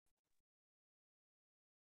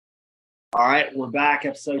All right, we're back.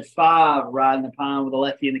 Episode 5, Riding the Pine with the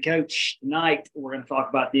Lefty and the Coach. Tonight, we're going to talk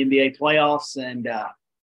about the NBA playoffs and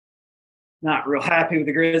not real happy with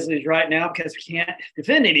the Grizzlies right now because we can't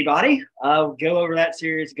defend anybody. Go over that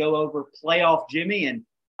series, go over playoff Jimmy, and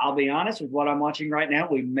I'll be honest with what I'm watching right now.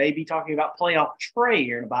 We may be talking about playoff Trae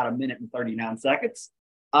here in about a minute and 39 seconds.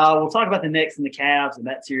 We'll talk about the Knicks and the Cavs, and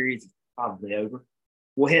that series is probably over.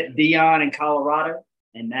 We'll hit Deion and Colorado,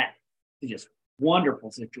 and that is just wonderful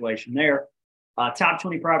situation there. Top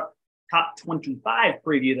 25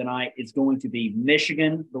 preview tonight is going to be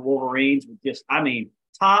Michigan, the Wolverines, with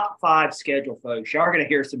top 5 schedule, folks. Y'all are going to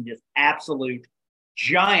hear some just absolute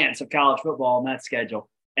giants of college football on that schedule.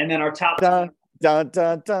 And then our top dun, dun,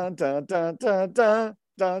 dun, dun, dun, dun, dun, dun,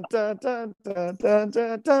 dun, dun, dun, dun,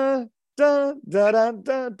 dun, dun, dun, dun,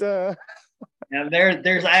 dun, dun. Now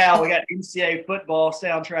there's Al. We got NCAA football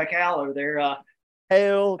soundtrack Al over there.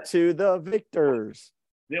 Hail to the victors.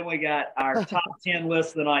 Then we got our top 10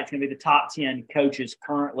 list of the night. It's going to be the top 10 coaches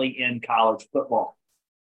currently in college football.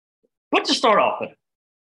 But to start off with,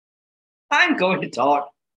 I'm going to talk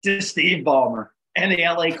to Steve Ballmer and the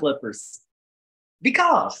LA Clippers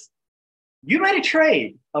because you made a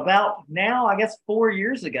trade about now, I guess, 4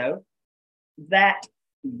 years ago that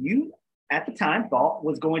you at the time thought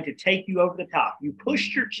was going to take you over the top. You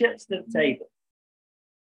pushed your chips to the table.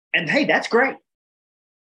 And hey, that's great.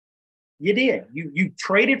 You did. You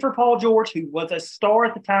traded for Paul George, who was a star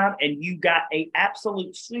at the time, and you got an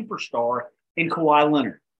absolute superstar in Kawhi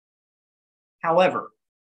Leonard. However,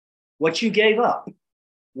 what you gave up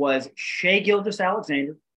was Shai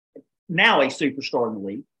Gilgeous-Alexander, now a superstar in the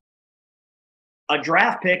league, a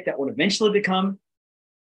draft pick that would eventually become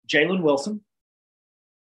Jalen Wilson.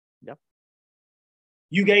 Yep.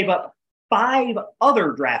 You gave up 5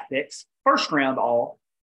 other draft picks, first round all,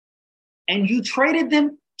 and you traded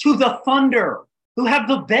them to the Thunder, who have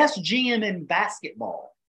the best GM in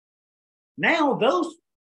basketball. Now, those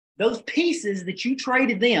pieces that you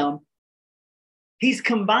traded them, he's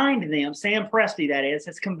combined them, Sam Presti, that is,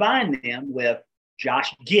 has combined them with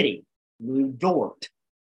Josh Giddey, Lou Dort,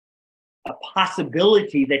 a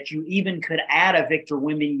possibility that you even could add a Victor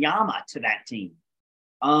Wembanyama to that team.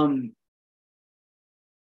 I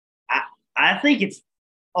think it's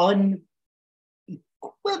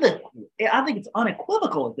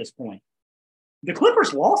unequivocal at this point. The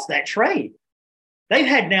Clippers lost that trade. They've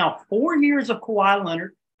had now 4 years of Kawhi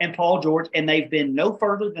Leonard and Paul George, and they've been no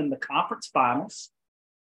further than the conference finals.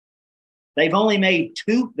 They've only made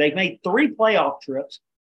 3 playoff trips,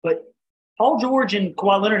 but Paul George and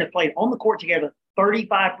Kawhi Leonard have played on the court together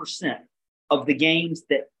 35% of the games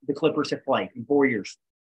that the Clippers have played in 4 years.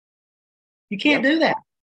 You can't do that.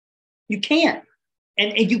 You can't.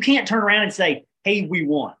 And you can't turn around and say, hey, we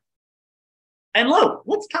won. And look,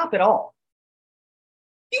 let's top it all.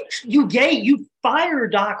 You fire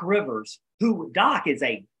Doc Rivers, who Doc's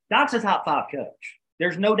a top 5 coach.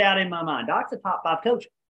 There's no doubt in my mind. Doc's a top 5 coach.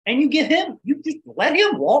 And you just let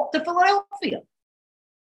him walk to Philadelphia.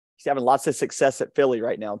 He's having lots of success at Philly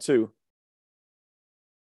right now, too.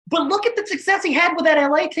 But look at the success he had with that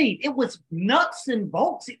LA team. It was nuts and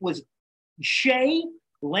bolts. It was Shea,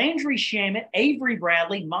 Landry Shamet, Avery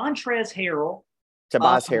Bradley, Montrezl Harrell,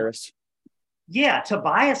 Tobias Harris. Yeah,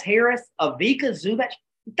 Tobias Harris, Ivica Zubac.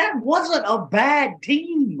 That wasn't a bad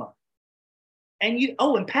team. And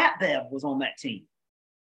Pat Bev was on that team.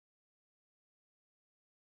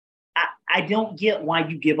 I don't get why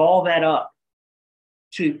you give all that up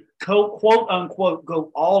to quote unquote go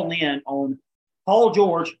all in on Paul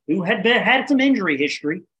George, who had some injury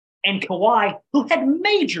history, and Kawhi, who had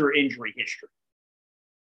major injury history.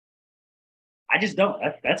 I just don't.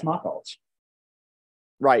 That's my thoughts.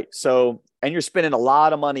 Right. So, and you're spending a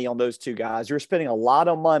lot of money on those 2 guys. You're spending a lot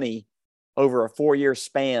of money over a 4-year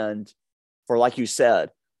span for, like you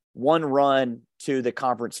said, one run to the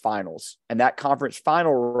conference finals. And that conference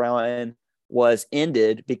final run was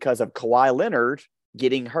ended because of Kawhi Leonard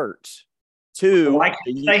getting hurt.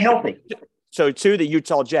 Stay healthy. So to the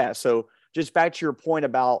Utah Jazz. So just back to your point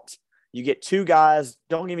about you get 2 guys,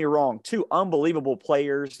 don't get me wrong, 2 unbelievable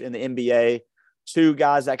players in the NBA, 2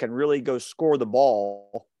 guys that can really go score the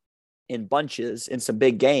ball in bunches in some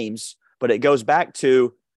big games. But it goes back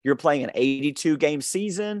to you're playing an 82-game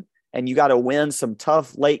season, and you got to win some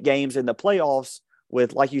tough late games in the playoffs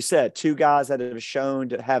with, like you said, 2 guys that have shown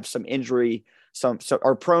to have some injury,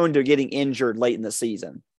 are prone to getting injured late in the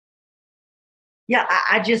season. Yeah,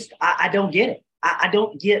 I don't get it. I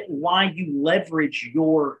don't get why you leverage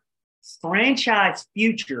your franchise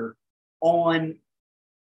future on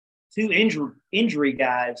 2 injury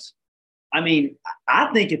guys. I mean, I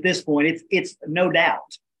think at this point it's no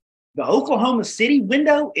doubt the Oklahoma City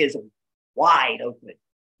window is wide open.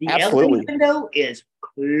 The Absolutely. LA window is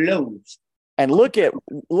closed. And look at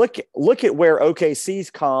where OKC's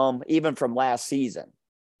come even from last season.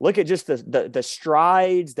 Look at just the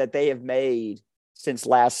strides that they have made since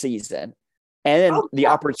last season, and the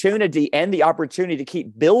opportunity to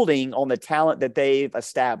keep building on the talent that they've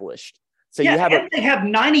established. So they have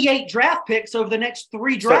 98 draft picks over the next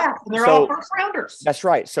 3 drafts, and they're all first rounders. That's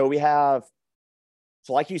right. So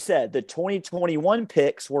like you said, the 2021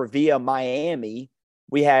 picks were via Miami.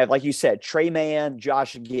 We have, like you said, Trey Mann,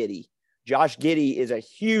 Josh Giddey. Josh Giddey is a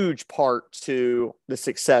huge part to the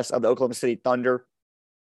success of the Oklahoma City Thunder,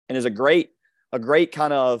 and is a great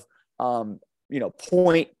kind of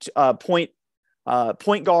point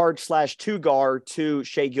guard / 2 guard to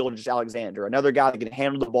Shai Gilgeous-Alexander, another guy that can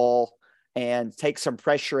handle the ball and take some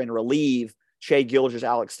pressure and relieve Shai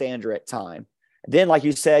Gilgeous-Alexander at time. Then, like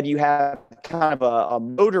you said, you have kind of a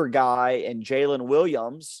motor guy in Jalen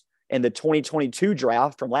Williams in the 2022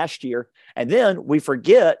 draft from last year. And then we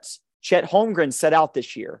forget Chet Holmgren set out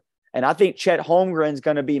this year. And I think Chet Holmgren's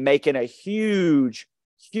going to be making a huge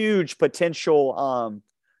potential,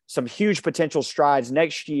 some huge potential strides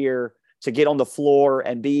next year to get on the floor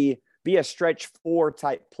and be a stretch 4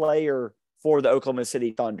 type player for the Oklahoma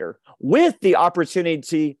City Thunder, with the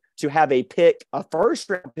opportunity to have a first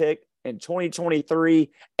round pick in 2023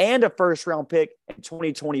 and a first round pick in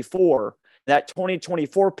 2024. That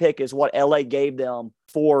 2024 pick is what LA gave them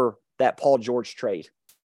for that Paul George trade.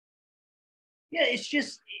 Yeah, it's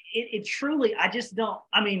just, it truly, I just don't,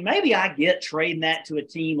 I mean, maybe I get trading that to a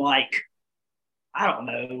team like, I don't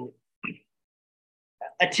know,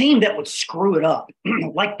 a team that would screw it up,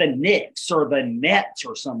 like the Knicks or the Nets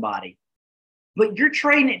or somebody. But you're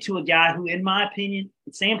trading it to a guy who, in my opinion,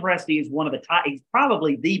 Sam Presti is one of the top, he's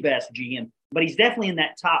probably the best GM, but he's definitely in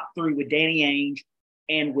that top 3 with Danny Ainge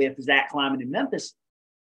and with Zach Kleiman in Memphis.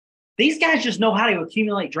 These guys just know how to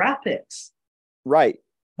accumulate draft picks. Right.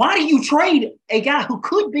 Why do you trade a guy who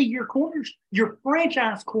could be your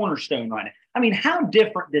franchise cornerstone right now? I mean, how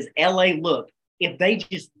different does LA look if they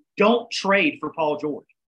just don't trade for Paul George?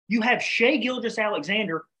 You have Shai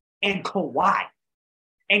Gilgeous-Alexander and Kawhi.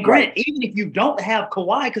 And granted, even if you don't have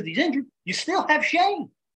Kawhi because he's injured, you still have Shai.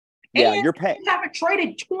 Yeah, and you're paying. You haven't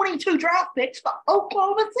traded 22 draft picks for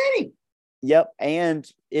Oklahoma City. Yep, and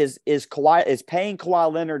is paying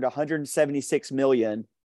Kawhi Leonard $176 million?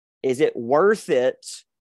 Is it worth it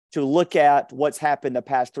to look at what's happened the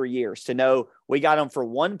past 3 years to know we got him for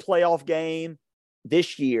 1 playoff game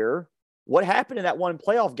this year? What happened in that 1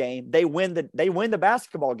 playoff game? They win the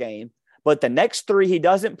basketball game. But the next 3 he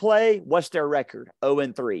doesn't play, what's their record?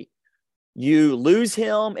 0-3. You lose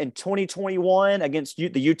him in 2021 against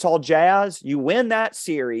the Utah Jazz. You win that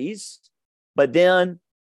series, but then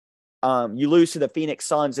you lose to the Phoenix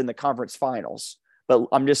Suns in the conference finals. But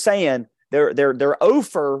I'm just saying they're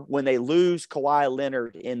over when they lose Kawhi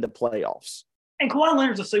Leonard in the playoffs. And Kawhi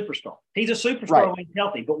Leonard's a superstar. He's a superstar when he's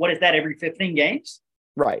healthy. But what is that, every 15 games?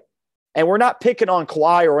 Right. And we're not picking on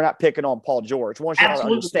Kawhi or we're not picking on Paul George. I want you to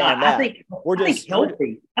understand that. I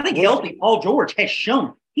think healthy Paul George has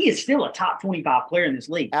shown he is still a top 25 player in this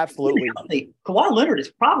league. Absolutely. Kawhi Leonard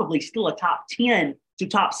is probably still a top 10 to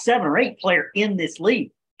top 7 or 8 player in this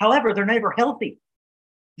league. However, they're never healthy.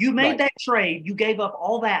 You made that trade. You gave up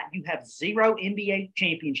all that. You have 0 NBA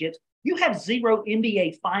championships. You have 0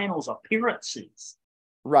 NBA finals appearances.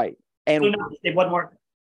 Right. And so no, it wasn't working.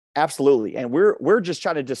 Absolutely. And we're just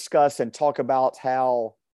trying to discuss and talk about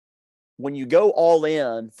how when you go all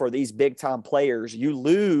in for these big time players, you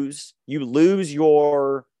lose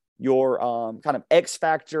your kind of X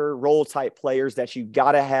factor role type players that you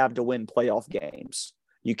got to have to win playoff games.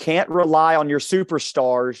 You can't rely on your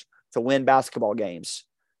superstars to win basketball games.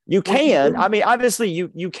 You can, I mean, obviously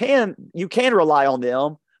you can rely on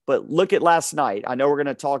them, but look at last night. I know we're going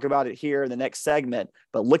to talk about it here in the next segment,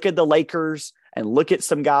 but look at the Lakers and look at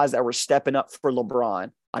some guys that were stepping up for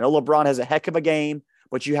LeBron. I know LeBron has a heck of a game,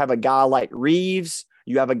 but you have a guy like Reeves.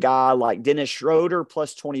 You have a guy like Dennis Schroeder,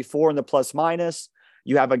 plus 24 in the plus minus.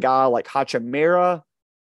 You have a guy like Hachimura.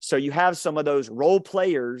 So you have some of those role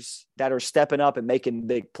players that are stepping up and making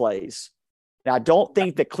big plays. Now, I don't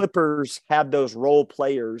think the Clippers have those role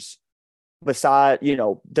players beside,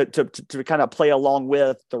 to kind of play along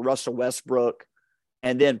with the Russell Westbrook.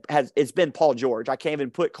 And then it's been Paul George. I can't even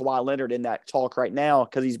put Kawhi Leonard in that talk right now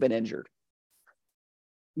because he's been injured.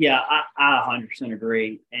 Yeah, I 100%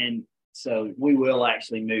 agree. And so we will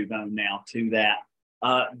actually move on now to that.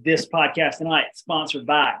 This podcast tonight is sponsored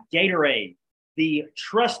by Gatorade, the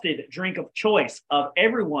trusted drink of choice of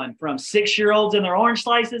everyone from 6-year-olds in their orange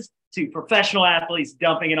slices to professional athletes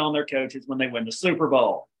dumping it on their coaches when they win the Super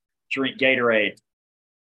Bowl. Drink Gatorade.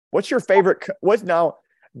 What's your favorite? What's now?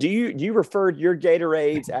 Do you refer to your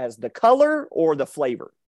Gatorades as the color or the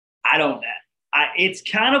flavor? I don't know. It's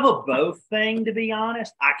kind of a both thing, to be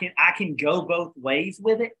honest. I can go both ways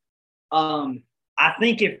with it. I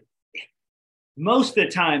think if most of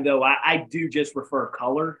the time though, I do just refer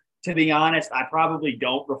color. To be honest, I probably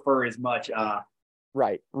don't refer as much.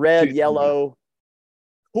 Right, red, to, yellow.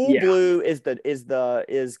 Cool yeah, blue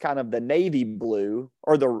is kind of the navy blue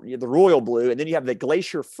or the royal blue, and then you have the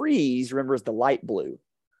glacier freeze. Remember, is the light blue.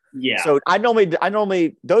 yeah. So I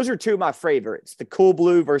normally those are two of my favorites: the cool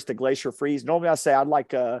blue versus the glacier freeze. Normally, I say I'd like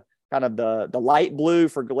kind of the light blue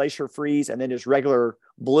for glacier freeze, and then just regular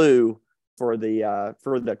blue for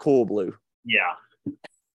the cool blue. Yeah.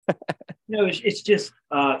 No, it's just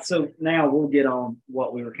so now we'll get on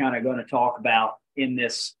what we were kind of going to talk about in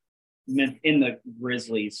the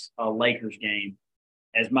Grizzlies Lakers game,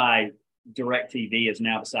 as my DirecTV has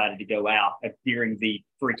now decided to go out during the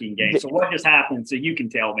freaking game. So what just happened? So you can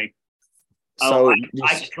tell me. So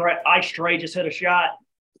Ice Trae just hit a shot.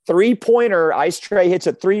 3-pointer. Ice Trae hits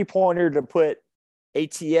a 3-pointer to put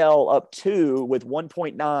ATL up 2 with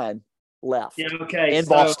 1.9 left. Yeah, okay. In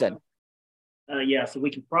Boston. So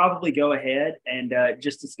we can probably go ahead and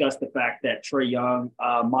just discuss the fact that Trae Young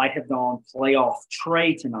might have gone playoff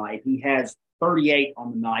Trae tonight. He has 38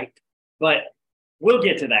 on the night, but we'll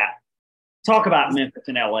get to that. Talk about Memphis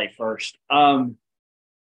and LA first.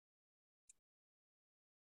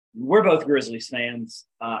 We're both Grizzlies fans.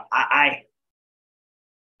 I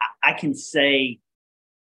can say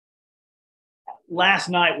last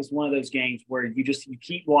night was one of those games where you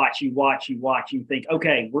keep watching, you think,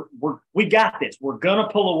 okay, we got this. We're gonna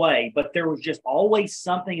pull away, but there was just always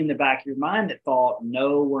something in the back of your mind that thought,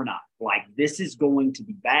 no, we're not. Like, this is going to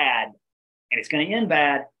be bad, and it's going to end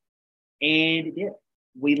bad, and it did.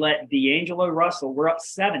 We let D'Angelo Russell. We're up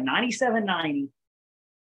 97-90,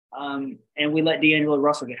 and we let D'Angelo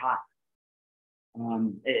Russell get hot.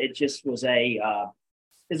 It just was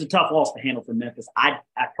it's a tough loss to handle for Memphis. I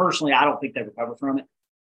personally, I don't think they recover from it.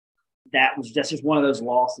 That's just one of those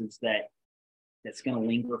losses that's going to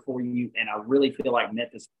linger for you. And I really feel like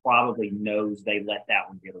Memphis probably knows they let that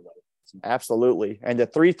one get away. Absolutely. And the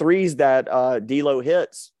 3 threes that D'Lo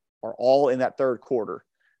hits are all in that third quarter.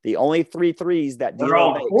 The only 3 threes that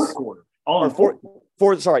D'Lo makes. Fourth quarter. Fourth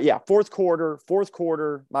quarter.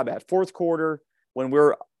 My bad. Fourth quarter when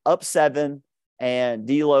we're up 7. And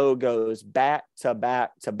D'Lo goes back to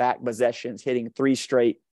back possessions, hitting 3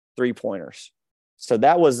 straight 3-pointers. So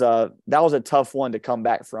that was a tough one to come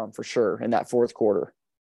back from for sure in that fourth quarter.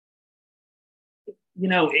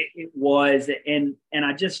 It was, and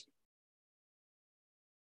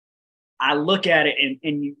I look at it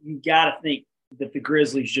and you got to think that the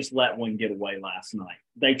Grizzlies just let one get away last night.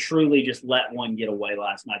 They truly just let one get away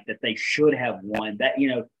last night that they should have won. That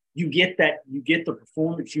you get the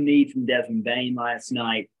performance you need from Desmond Bane last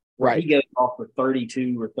night. Right. He goes off for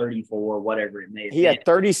 32 or 34, whatever it may have been. He had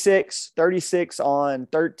 36 on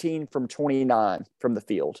 13 from 29 from the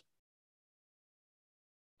field.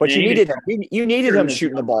 But you needed him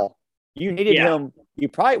shooting the ball. You needed him. We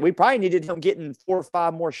probably needed him getting 4 or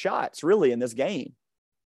 5 more shots really in this game.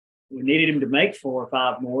 We needed him to make 4 or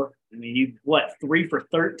 5 more. I mean, 3 for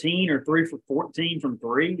 13 or 3 for 14 from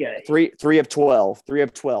 3? 3 of 12. 3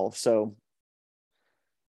 of 12. So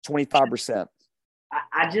 25%.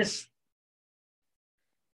 I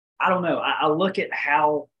don't know. I look at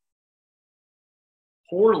how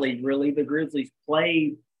poorly really the Grizzlies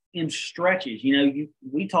played in stretches.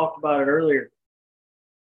 We talked about it earlier.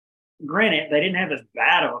 Granted, they didn't have as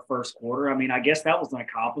bad of a first quarter. I mean, I guess that was an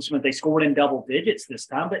accomplishment. They scored in double digits this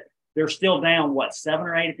time, but they're still down, 7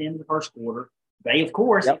 or 8 at the end of the first quarter. They, of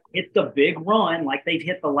course, hit the big run like they've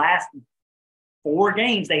hit the last 4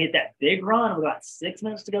 games. They hit that big run with about 6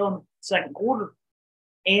 minutes to go in the second quarter.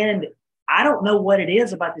 And I don't know what it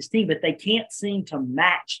is about this team, but they can't seem to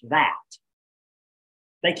match that.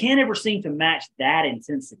 They can't ever seem to match that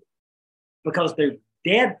intensity because they're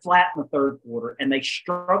dead flat in the third quarter and they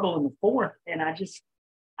struggle in the fourth. And I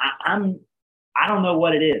don't know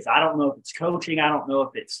what it is. I don't know if it's coaching. I don't know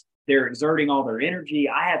if it's they're exerting all their energy.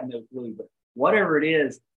 I have no clue, but whatever it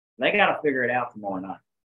is, they got to figure it out tomorrow night.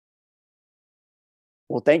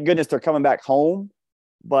 Well, thank goodness they're coming back home.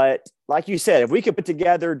 But like you said, if we could put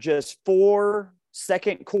together just 4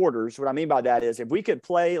 second quarters, what I mean by that is if we could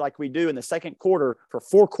play like we do in the second quarter for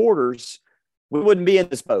 4 quarters, we wouldn't be in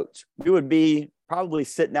this boat. We would probably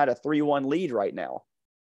sitting at a 3-1 lead right now.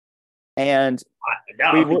 And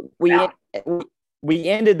we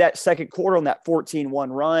ended that second quarter on that 14-1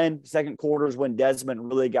 run. Second quarter is when Desmond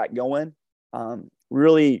really got going,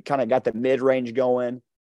 really kind of got the mid-range going.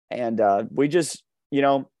 And we just,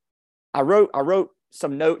 I wrote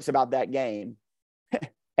some notes about that game,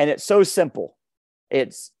 and it's so simple.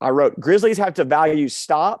 I wrote Grizzlies have to value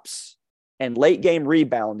stops and late game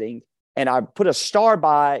rebounding, and I put a star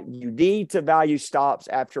by you need to value stops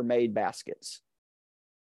after made baskets.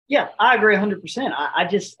 Yeah, I agree 100%.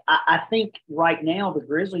 I think right now the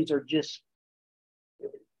Grizzlies are just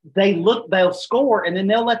they'll score and then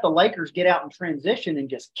they'll let the Lakers get out in transition and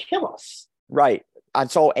just kill us. Right. I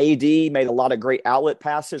saw AD made a lot of great outlet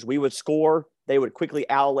passes. We would score. They would quickly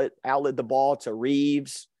outlet the ball to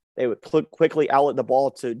Reeves. They would quickly outlet the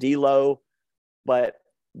ball to D'Lo. But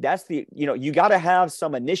that's you got to have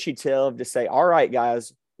some initiative to say, all right,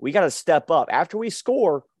 guys, we got to step up. After we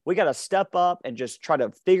score, we got to step up and just try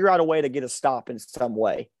to figure out a way to get a stop in some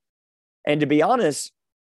way. And to be honest,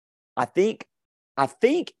 I think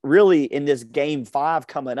really in this game 5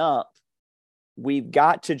 coming up, we've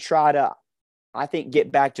got to try to, I think,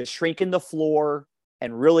 get back to shrinking the floor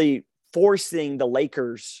and really forcing the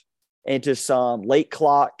Lakers into some late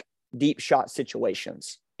clock, deep shot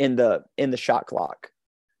situations in the shot clock.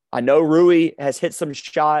 I know Rui has hit some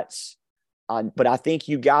shots, but I think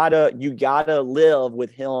you gotta live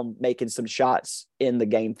with him making some shots in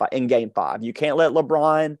game 5. You can't let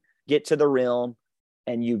LeBron get to the rim,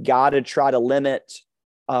 and you gotta try to limit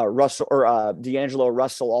Russell or D'Angelo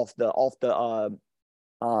Russell off the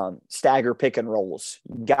stagger pick and rolls.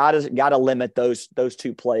 Gotta limit those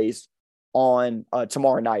 2 plays on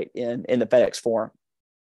tomorrow night in the FedEx Forum.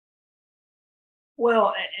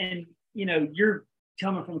 Well, and you're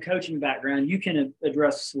coming from a coaching background, you can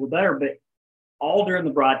address this a little better, but all during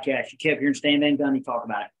the broadcast, you kept hearing Stan Van Gundy talk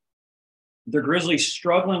about it. The Grizzlies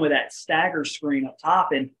struggling with that stagger screen up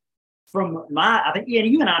top. And I think,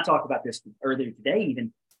 you and I talked about this earlier today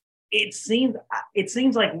even, it seems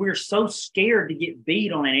like we're so scared to get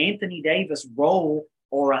beat on an Anthony Davis roll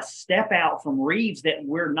or a step out from Reeves that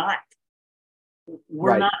we're not,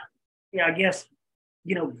 I guess,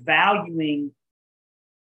 valuing,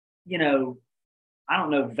 I don't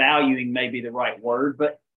know, valuing may be the right word,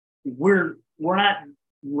 but we're not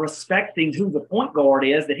respecting who the point guard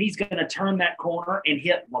is, that he's going to turn that corner and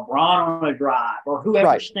hit LeBron on a drive or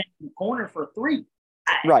whoever stands in the corner for a 3.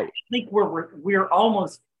 I think we're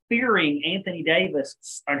almost fearing Anthony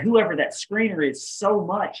Davis or whoever that screener is so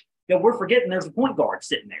much that we're forgetting there's a point guard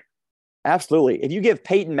sitting there. Absolutely. If you give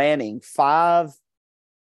Peyton Manning five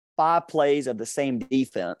plays of the same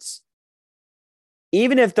defense,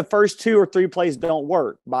 even if the first 2 or 3 plays don't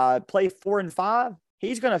work, by play 4 and 5,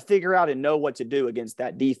 he's going to figure out and know what to do against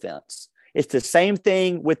that defense. It's the same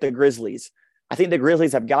thing with the Grizzlies. I think the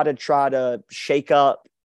Grizzlies have got to try to shake up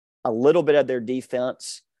a little bit of their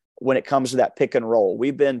defense when it comes to that pick and roll.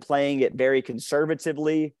 We've been playing it very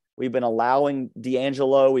conservatively. We've been allowing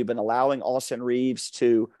D'Angelo, we've been allowing Austin Reeves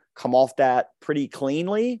to come off that pretty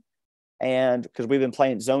cleanly. And because we've been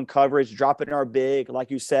playing zone coverage, dropping our big,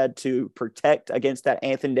 like you said, to protect against that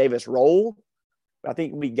Anthony Davis roll. I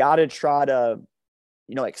think we got to try to,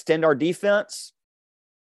 extend our defense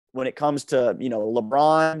when it comes to,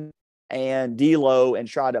 LeBron and D'Lo and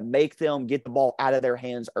try to make them get the ball out of their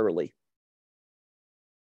hands early.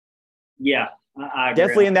 Yeah, I agree.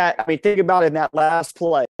 Definitely in that. I mean, think about it, in that last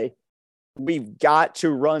play, we've got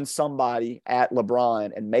to run somebody at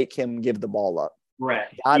LeBron and make him give the ball up. Right.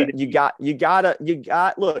 You got.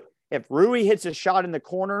 Look, if Rui hits a shot in the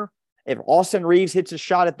corner, if Austin Reeves hits a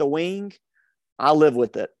shot at the wing, I live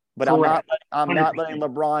with it. But Correct. I'm not letting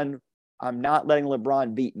LeBron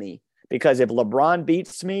beat me, because if LeBron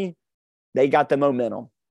beats me, they got the momentum.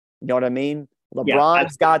 You know what I mean?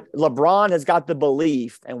 LeBron has got the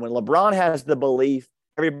belief, and when LeBron has the belief,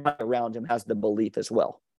 everybody around him has the belief as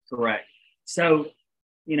well. Correct. So,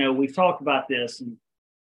 we've talked about this, and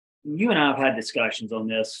you and I have had discussions on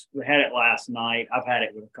this. We had it last night. I've had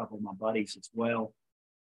it with a couple of my buddies as well.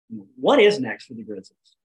 What is next for the Grizzlies?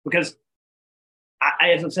 Because,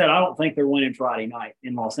 as I said, I don't think they're winning Friday night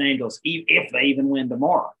in Los Angeles, if they even win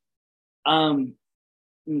tomorrow.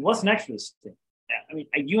 What's next for this team? I mean,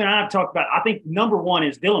 you and I have talked about, I think number one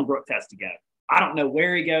is Dillon Brooks has to go. I don't know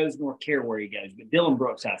where he goes nor care where he goes, but Dillon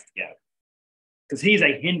Brooks has to go because he's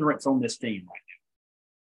a hindrance on this team right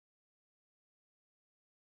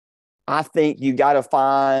now. I think we've got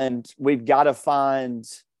to find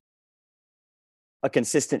a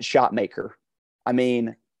consistent shot maker. I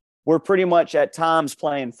mean, we're pretty much at times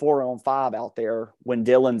playing 4-on-5 out there when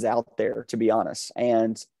Dillon's out there, to be honest.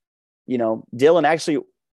 And, Dillon actually.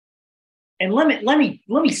 And let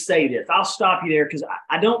me say this. I'll stop you there because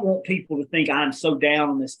I don't want people to think I'm so down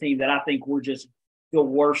on this team that I think we're just the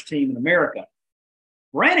worst team in America.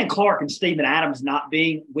 Brandon Clark and Steven Adams not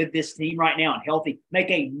being with this team right now and healthy make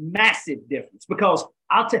a massive difference because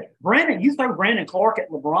I'll tell you, you throw Brandon Clark at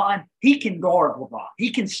LeBron, he can guard LeBron. He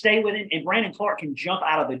can stay with him, and Brandon Clark can jump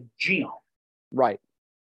out of the gym. Right.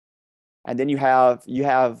 And then you have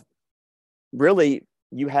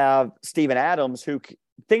Steven Adams, who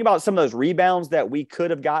think about some of those rebounds that we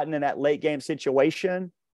could have gotten in that late game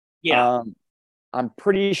situation. Yeah. I'm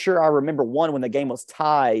pretty sure I remember one when the game was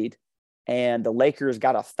tied and the Lakers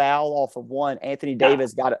got a foul off of one. Anthony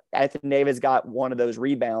Davis got one of those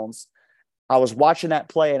rebounds. I was watching that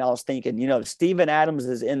play and I was thinking, Steven Adams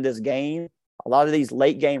is in this game. A lot of these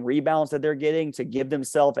late game rebounds that they're getting to give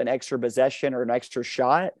themselves an extra possession or an extra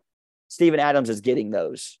shot, Steven Adams is getting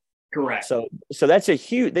those. Correct. So that's a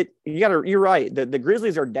huge. You're right. The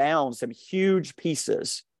Grizzlies are down some huge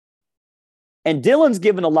pieces, and Dylan's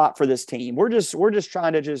given a lot for this team. We're just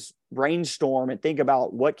trying to just brainstorm and think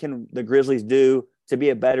about what can the Grizzlies do to be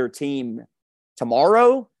a better team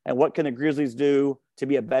tomorrow, and what can the Grizzlies do to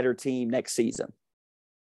be a better team next season.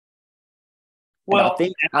 Well,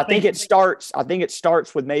 I think it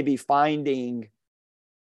starts with maybe finding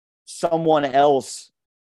someone else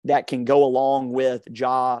that can go along with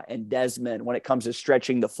Ja and Desmond when it comes to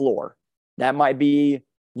stretching the floor. That might be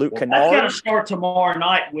Luke Kennard. That's got to start tomorrow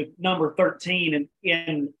night with number 13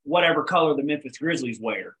 in whatever color the Memphis Grizzlies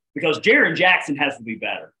wear, because Jaren Jackson has to be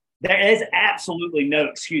better. There is absolutely no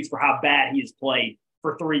excuse for how bad he has played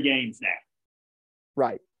for 3 games now.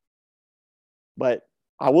 Right. But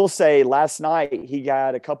I will say last night he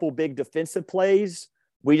got a couple big defensive plays.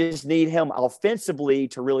 We just need him offensively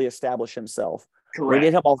to really establish himself. Correct.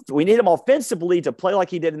 We need him offensively to play like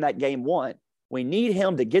he did in that game 1. We need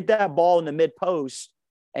him to get that ball in the mid post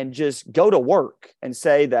and just go to work and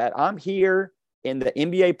say that I'm here in the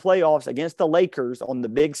NBA playoffs against the Lakers on the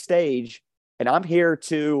big stage, and I'm here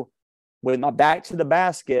to, with my back to the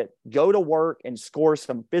basket, go to work and score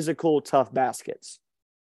some physical, tough baskets.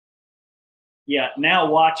 Yeah,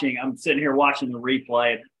 now I'm sitting here watching the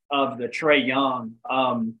replay of the Trae Young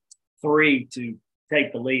 3 to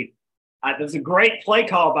take the lead. There's a great play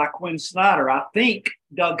call by Quinn Snyder. I think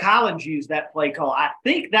Doug Collins used that play call. I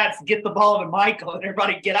think that's get the ball to Michael and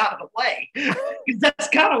everybody get out of the way. Because that's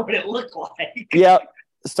kind of what it looked like. Yeah.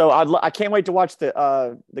 So I can't wait to watch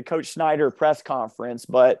the Coach Snyder press conference.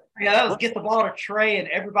 But yeah, that was get the ball to Trae and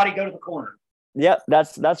everybody go to the corner. Yeah,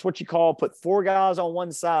 that's what you call put 4 guys on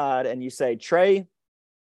one side and you say, Trae,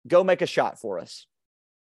 go make a shot for us.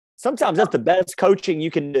 Sometimes that's the best coaching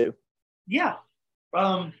you can do. Yeah.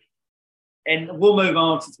 And we'll move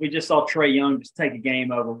on since we just saw Trae Young just take a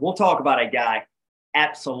game over. We'll talk about a guy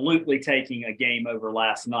absolutely taking a game over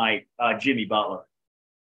last night, Jimmy Butler.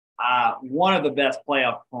 One of the best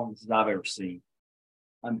playoff performances I've ever seen.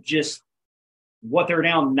 Just what they're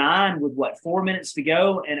down 9 with 4 minutes to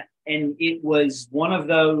go. And it was one of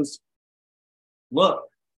those, look,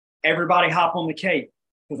 everybody hop on the cape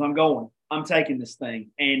because I'm taking this thing.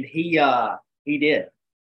 And he did.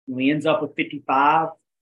 He ends up with 55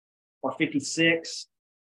 or 56.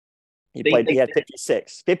 He had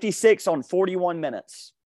 56. 56 on 41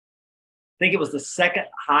 minutes. I think it was the second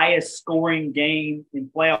highest scoring game in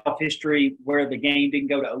playoff history where the game didn't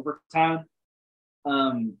go to overtime.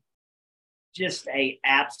 Just a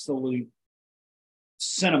absolute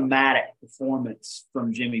cinematic performance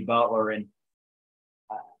from Jimmy Butler. And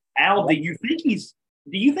Al, do you think he's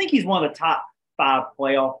one of the top 5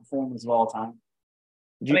 playoff performers of all time?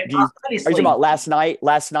 Are you talking about last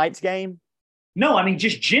night's game? No, I mean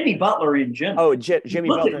just Jimmy Butler in general. Oh, Jimmy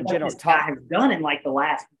Butler in general. What this guy has done in the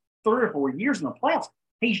last 3 or 4 years in the playoffs.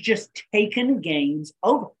 He's just taken games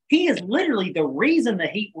over. He is literally the reason the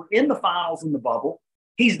Heat were in the finals in the bubble.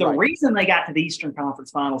 He's the reason they got to the Eastern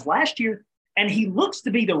Conference Finals last year. And he looks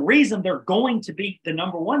to be the reason they're going to be the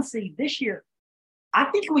number 1 seed this year. I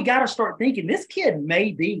think we got to start thinking this kid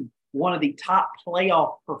may be one of the top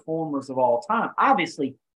playoff performers of all time.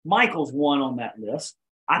 Obviously, Michael's 1 on that list.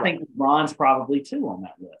 I think LeBron's probably 2 on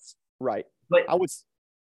that list. Right. But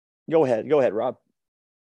go ahead, Rob.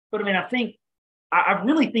 But I mean, I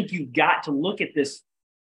really think you've got to look at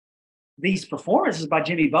these performances by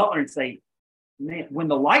Jimmy Butler and say, man, when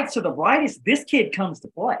the lights are the brightest, this kid comes to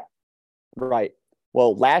play. Right.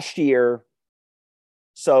 Well, last year,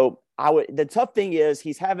 the tough thing is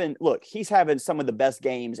he's having some of the best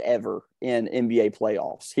games ever in NBA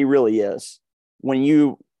playoffs. He really is. When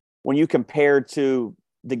you compare to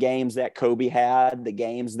the games that Kobe had, the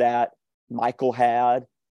games that Michael had,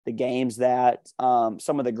 the games that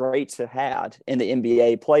some of the greats have had in the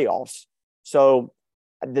NBA playoffs. So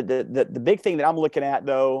the big thing that I'm looking at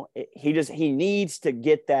though, he needs to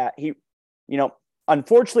get that.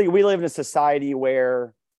 unfortunately, we live in a society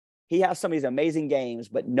where he has some of these amazing games,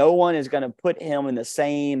 but no one is going to put him in the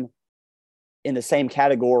same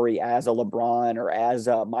category as a LeBron or as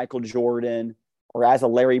a Michael Jordan or as a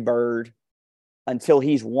Larry Bird until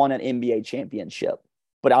he's won an NBA championship.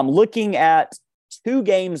 But I'm looking at 2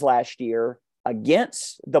 games last year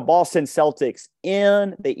against the Boston Celtics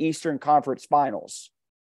in the Eastern Conference Finals.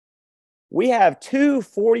 We have 2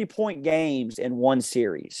 40-point games in one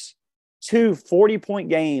series. 2 40-point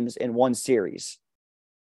games in one series.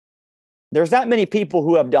 There's not many people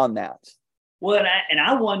who have done that. Well, and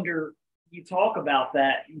I wonder, you talk about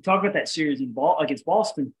that series against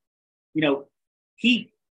Boston,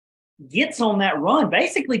 he gets on that run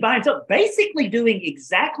basically by himself, basically doing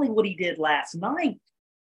exactly what he did last night.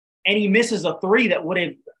 And he misses a 3 that would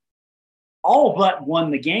have all but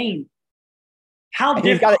won the game. How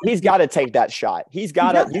different? He's got to take that shot. I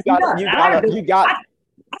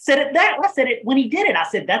said it when he did it. I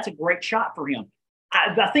said, that's a great shot for him.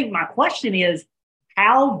 I think my question is,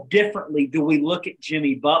 how differently do we look at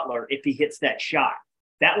Jimmy Butler if he hits that shot?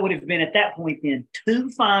 That would have been at that point then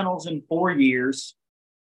 2 finals in 4 years.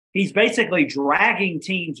 He's basically dragging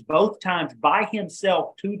teams both times by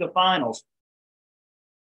himself to the finals.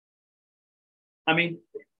 I mean,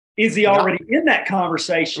 is he already in that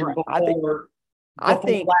conversation before last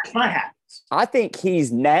night happens? I think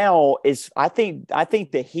he's now I think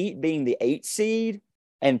the Heat being the 8th seed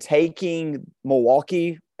and taking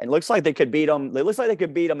Milwaukee, and it looks like they could beat them. It looks like they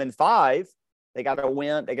could beat them in 5. They got to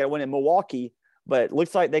win. They got to win in Milwaukee, but it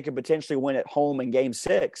looks like they could potentially win at home in Game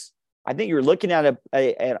 6. I think you're looking at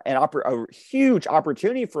a huge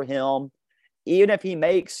opportunity for him, even if he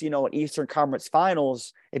makes, an Eastern Conference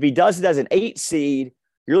Finals. If he does it as an 8 seed,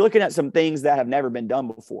 you're looking at some things that have never been done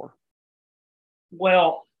before.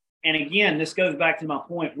 Well, and again, this goes back to my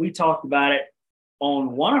point. We talked about it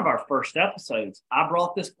on one of our first episodes. I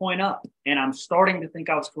brought this point up, and I'm starting to think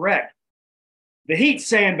I was correct. The Heat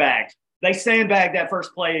sandbagged. They sandbagged that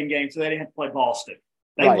first play-in game so they didn't have to play Boston.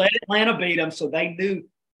 They let Atlanta beat them, so they knew.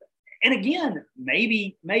 And again,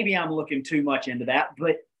 maybe I'm looking too much into that,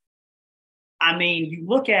 but I mean, you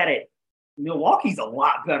look at it, Milwaukee's a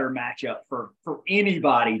lot better matchup for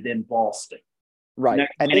anybody than Boston. Right.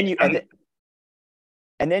 And then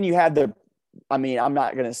you have I'm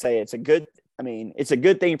not going to say it's a good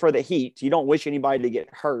thing for the Heat. You don't wish anybody to get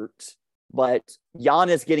hurt, but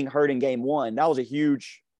Giannis getting hurt in Game 1, that was a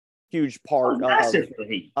huge part of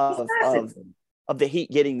the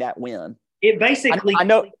Heat getting that win. It basically, I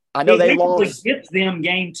know they lost. Gets them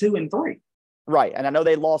Game 2 and 3. Right, and I know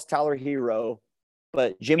they lost Tyler Hero,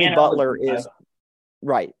 but Jimmy Butler is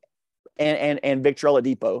right, and Victor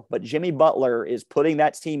Oladipo. But Jimmy Butler is putting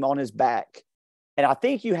that team on his back, and I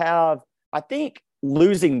think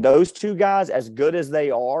losing those 2 guys, as good as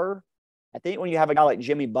they are, I think when you have a guy like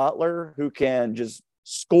Jimmy Butler who can just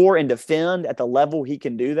score and defend at the level he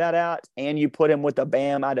can do that at, and you put him with a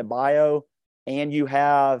Bam Adebayo, and you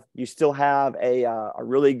still have a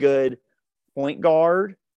really good point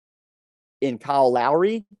guard in Kyle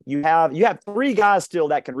Lowry, you have 3 guys still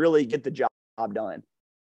that can really get the job done.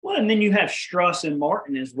 Well, and then you have Struss and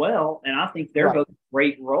Martin as well, and I think they're both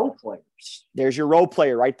great role players. There's your role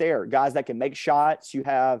player right there. Guys that can make shots. You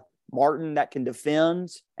have Martin that can defend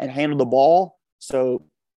and handle the ball. So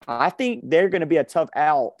I think they're going to be a tough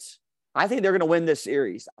out. I think they're going to win this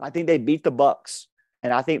series. I think they beat the Bucks,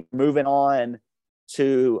 and I think moving on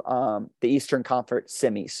to the Eastern Conference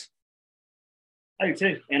semis. I do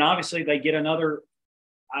too. And obviously they get another,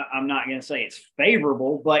 I'm not going to say it's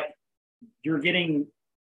favorable, but you're getting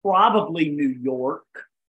probably New York.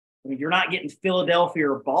 I mean, you're not getting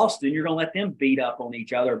Philadelphia or Boston. You're going to let them beat up on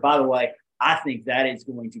each other. By the way, I think that is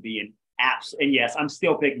going to be an absolute, and yes, I'm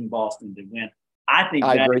still picking Boston to win. I think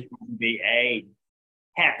that is going to be a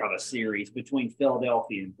heck of a series between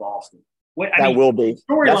Philadelphia and Boston. Will be.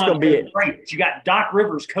 That's going to be it. Great. You got Doc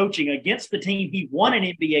Rivers coaching against the team he won an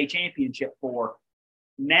NBA championship for.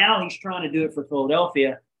 Now he's trying to do it for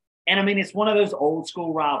Philadelphia. And, I mean, it's one of those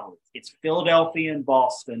old-school rivalries. It's Philadelphia and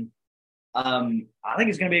Boston. I think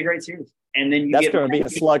it's going to be a great series. And then that's going to be a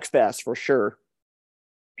slugfest for sure.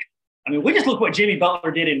 I mean, we just look what Jimmy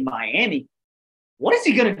Butler did in Miami. What is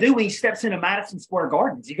he going to do when he steps into Madison Square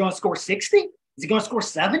Garden? Is he going to score 60? Is he going to score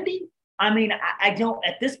 70? I mean, I don't –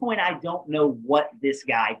 at this point, I don't know what this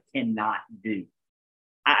guy cannot do.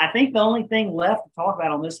 I think the only thing left to talk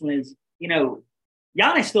about on this one is,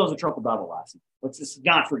 Giannis still has a triple-double last night. Let's just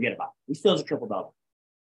not forget about it. He still has a triple-double.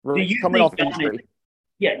 Do you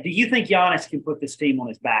think Giannis can put this team on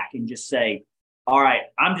his back and just say, all right,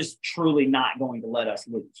 I'm just truly not going to let us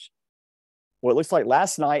lose? Well, it looks like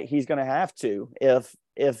last night he's going to have to. If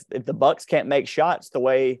if the Bucks can't make shots the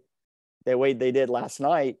way they did last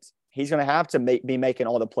night, he's going to have to be making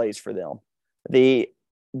all the plays for them. The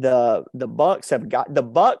Bucks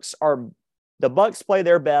play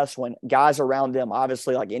their best when guys around them,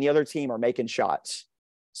 obviously like any other team, are making shots.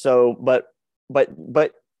 So, but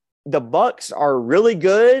the Bucks are really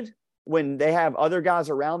good when they have other guys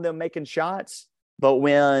around them making shots. But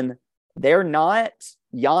when they're not,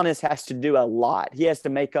 Giannis has to do a lot. He has to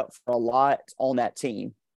make up for a lot on that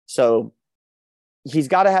team. So he's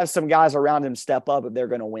got to have some guys around him step up if they're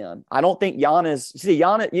going to win. I don't think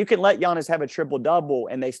Giannis, you can let Giannis have a triple-double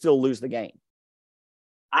and they still lose the game.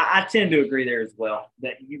 I tend to agree there as well,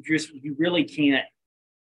 that you really can't.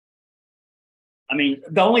 I mean,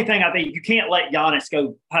 the only thing I think, you can't let Giannis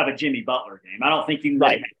go have a Jimmy Butler game. I don't think you can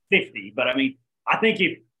let him have 50, but I mean, I think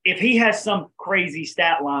if he has some crazy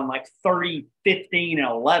stat line like 30, 15, and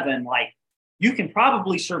 11, like, you can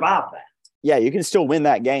probably survive that. Yeah, you can still win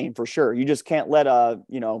that game for sure. You just can't let Now,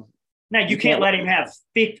 you can't let him have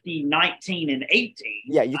 50, 19, and 18.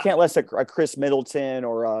 Yeah, you can't let a Chris Middleton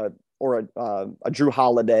or a Drew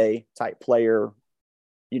Holiday type player,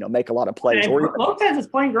 make a lot of plays. And Brook Lopez is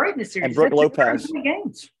playing great in this series. And Brook Lopez.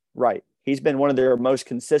 Games. Right. He's been one of their most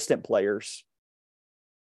consistent players.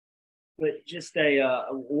 But just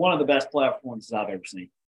one of the best playoff performances I've ever seen.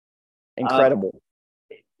 Incredible.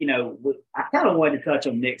 I kind of wanted to touch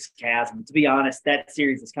on Knicks Cavs, but to be honest, that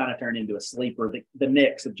series has kind of turned into a sleeper. The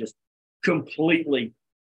Knicks have just completely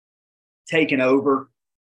taken over,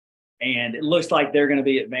 and it looks like they're going to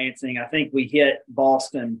be advancing. I think we hit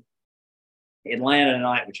Boston, Atlanta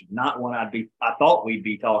tonight, which is not one I thought we'd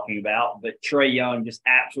be talking about, but Trae Young just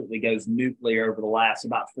absolutely goes nuclear over the last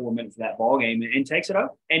about 4 minutes of that ball game and takes it over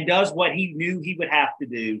and does what he knew he would have to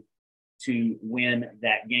do to win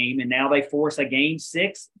that game. And now they force a game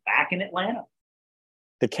 6 back in Atlanta.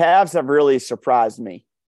 The Cavs have really surprised me.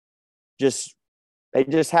 They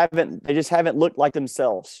just haven't looked like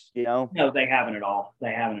themselves, No, they haven't at all.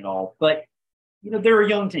 But, they're a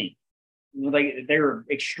young team. They're an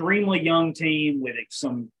extremely young team with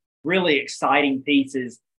some really exciting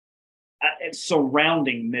pieces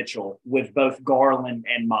surrounding Mitchell with both Garland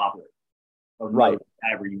and Mobley. Right.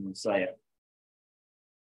 However you want to say it.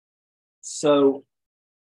 So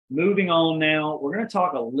moving on now, we're going to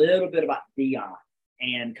talk a little bit about Deion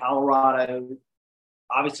and Colorado.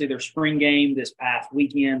 Obviously, their spring game this past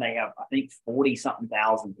weekend, they have, I think, 40-something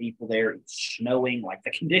thousand people there. It's snowing. Like,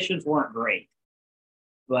 the conditions weren't great.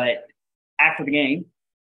 But after the game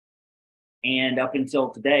and up until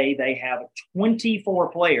today, they have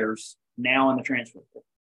 24 players now in the transfer portal,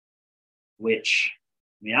 which,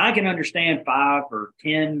 I can understand 5 or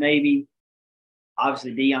 10 maybe.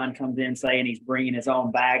 Obviously, Deion comes in saying he's bringing his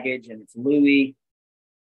own baggage, and it's Louis.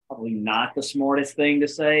 Probably not the smartest thing to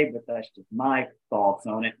say, but that's just my thoughts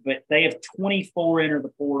on it. But they have 24 enter the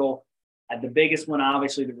portal. The biggest one,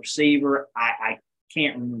 obviously, the receiver. I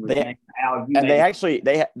can't remember his name.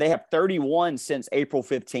 They have 31 since April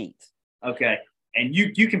 15th. Okay. And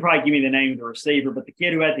you can probably give me the name of the receiver, but the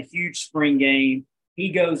kid who had the huge spring game, he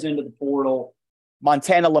goes into the portal.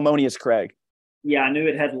 Montana Lamonius Craig. Yeah, I knew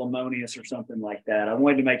it had Lamonius or something like that. I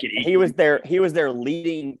wanted to make it easy. He was their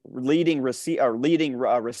leading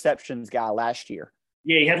receptions guy last year.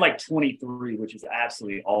 Yeah, he had like 23, which is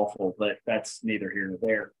absolutely awful, but that's neither here nor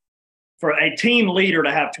there. For a team leader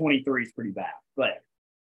to have 23 is pretty bad, but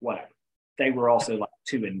whatever. They were also like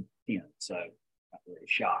 2-10, so not really a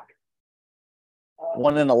shock.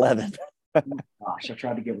 1-11. Gosh, I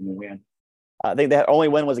tried to give them a win. I think that only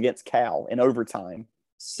win was against Cal in overtime.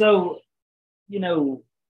 So,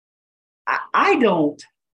 I don't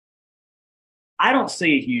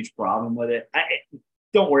see a huge problem with it.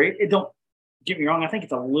 Don't worry. Don't get me wrong. I think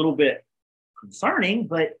it's a little bit concerning,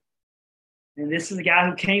 but this is a guy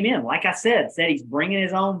who came in, like I said he's bringing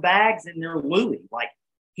his own bags, and they're Louis. Like,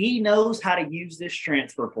 he knows how to use this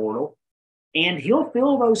transfer portal, and he'll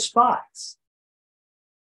fill those spots.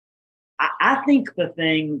 I think the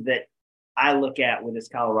thing that I look at with this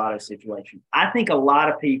Colorado situation, I think a lot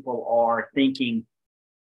of people are thinking,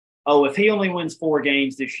 oh, if he only wins 4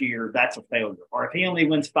 games this year, that's a failure. Or if he only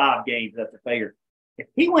wins 5 games, that's a failure. If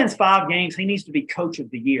he wins 5 games, he needs to be coach of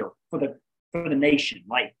the year for the nation.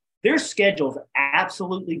 Like, their schedule is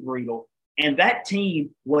absolutely brutal, and that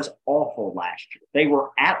team was awful last year. They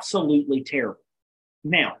were absolutely terrible.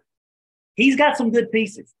 Now, he's got some good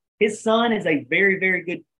pieces. His son is a very, very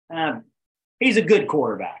good he's a good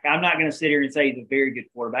quarterback. I'm not going to sit here and say he's a very good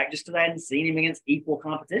quarterback just because I hadn't seen him against equal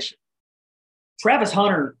competition. Travis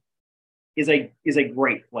Hunter is a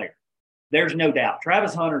great player. There's no doubt.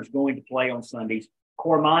 Travis Hunter is going to play on Sundays.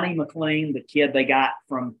 Cormani McLean, the kid they got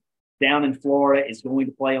from down in Florida is going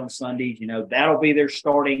to play on Sundays. You know, that'll be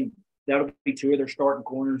two of their starting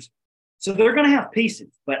corners. So they're going to have pieces,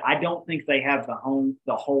 but I don't think they have the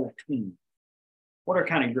whole team. What are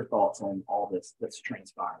kind of your thoughts on all this that's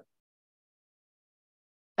transpired?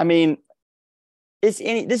 I mean, I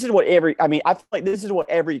feel like this is what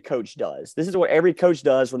every coach does. This is what every coach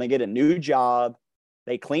does when they get a new job.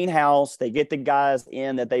 They clean house, they get the guys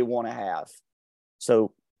in that they want to have.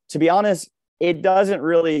 So to be honest, it doesn't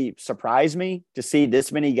really surprise me to see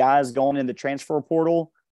this many guys going in the transfer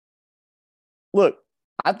portal. Look,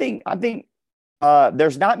 I think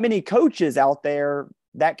there's not many coaches out there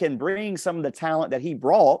that can bring some of the talent that he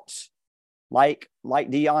brought, like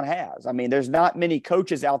Deion has. I mean, there's not many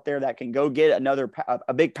coaches out there that can go get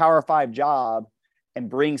a big Power 5 job and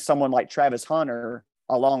bring someone like Travis Hunter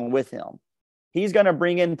along with him. He's going to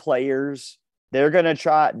bring in players. They're going to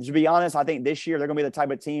try, to be honest, I think this year they're going to be the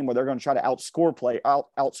type of team where they're going to try to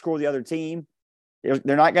outscore the other team.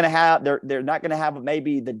 They're not going to have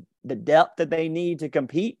maybe the depth that they need to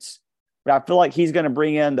compete, but I feel like he's going to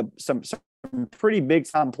bring in some pretty big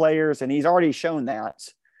time players, and he's already shown that.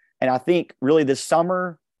 And I think really this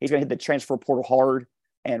summer he's going to hit the transfer portal hard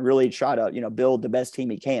and really try to, build the best team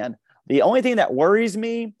he can. The only thing that worries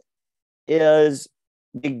me is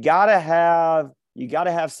you gotta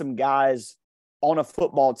have some guys on a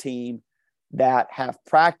football team that have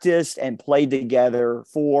practiced and played together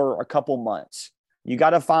for a couple months. You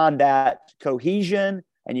got to find that cohesion,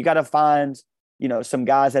 and you got to find, some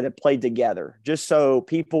guys that have played together just so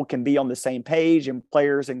people can be on the same page, and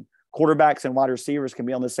players and quarterbacks and wide receivers can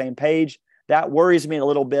be on the same page. That worries me a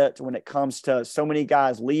little bit when it comes to so many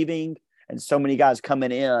guys leaving and so many guys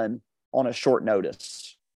coming in on a short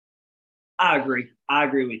notice. I agree. I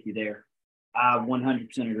agree with you there. I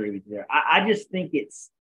 100% agree with you there. I just think it's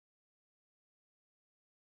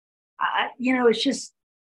just –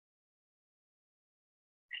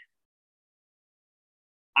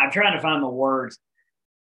 I'm trying to find the words.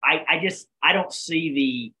 I don't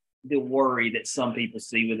see the worry that some people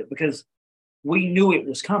see with it, because we knew it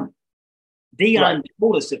was coming. Deion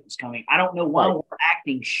told us it was coming. I don't know why we're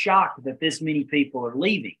acting shocked that this many people are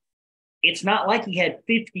leaving. It's not like he had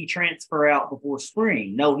 50 transfer out before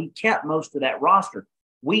spring. No, he kept most of that roster.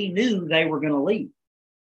 We knew they were going to leave.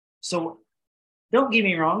 So don't get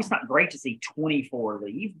me wrong. It's not great to see 24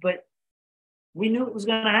 leave, but we knew it was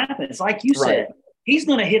going to happen. It's like you said, he's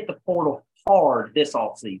going to hit the portal hard this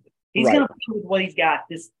offseason. He's going to play with what he's got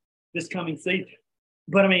this coming season.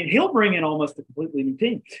 But, I mean, he'll bring in almost a completely new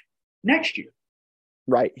team next year.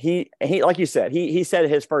 Right. He like you said, he said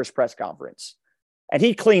at his first press conference, and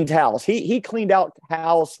he cleaned house. He cleaned out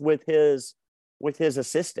house with his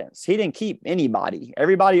assistants. He didn't keep anybody.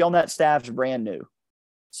 Everybody on that staff's brand new.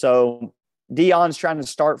 So Deion's trying to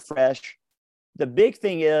start fresh. The big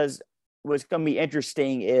thing is, what's going to be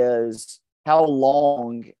interesting is how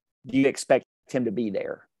long do you expect him to be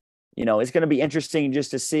there? It's going to be interesting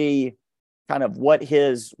just to see kind of what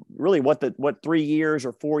 3 years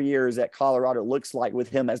or 4 years at Colorado looks like with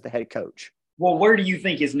him as the head coach. Well, where do you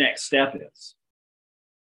think his next step is?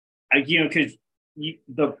 Because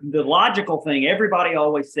the logical thing everybody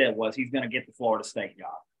always said was he's going to get the Florida State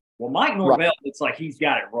job. Well, Mike Norvell, it's like he's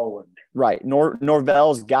got it rolling there. Right.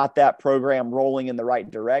 Norvell's got that program rolling in the right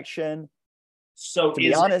direction. So to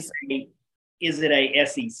be honest, is it a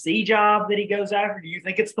SEC job that he goes after? Do you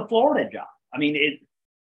think it's the Florida job? I mean,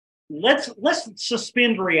 let's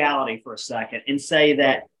suspend reality for a second and say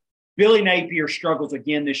that Billy Napier struggles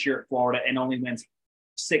again this year at Florida and only wins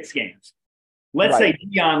 6 games. Let's say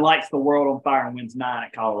Deion lights the world on fire and wins 9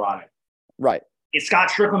 at Colorado. Right. Is Scott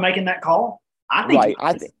Strickland making that call? I think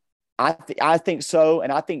I think so,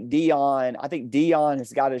 and I think Deion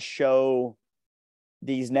has got to show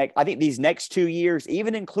these next 2 years,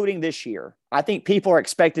 even including this year. I think people are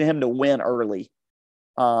expecting him to win early.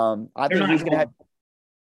 I think he's going to have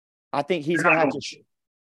to.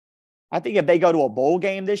 I think if they go to a bowl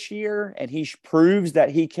game this year and he proves that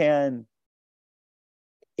he can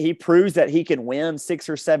win 6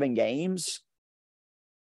 or 7 games.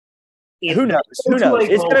 Who knows?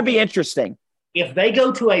 It's going to be interesting. If they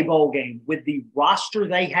go to a bowl game with the roster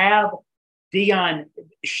they have, Deion,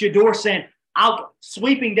 Shedeur saying,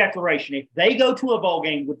 sweeping declaration, if they go to a bowl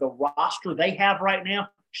game with the roster they have right now,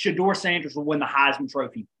 Shedeur Sanders will win the Heisman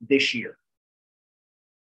Trophy this year.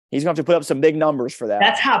 He's going to have to put up some big numbers for that.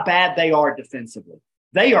 That's how bad they are defensively.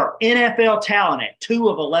 They are NFL talent at 2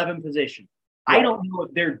 of 11 positions. Right. I don't know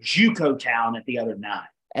if they're JUCO talent at the other 9.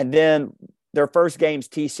 And then their first game's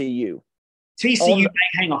TCU. TCU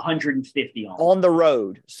may hang 150 on the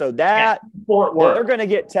road. So that they're going to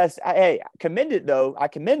get tested. Hey, I commend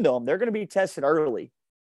them. They're going to be tested early.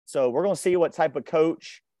 So we're going to see what type of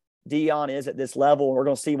coach Deion is at this level. We're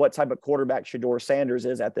going to see what type of quarterback Shedeur Sanders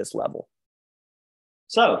is at this level.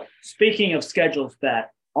 So speaking of schedules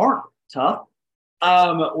that aren't tough,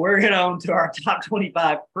 we're going on to our top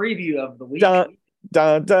 25 preview of the week. Dun,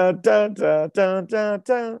 dun, dun, dun, dun, dun, dun,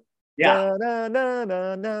 dun. Yeah. Dun, dun, dun,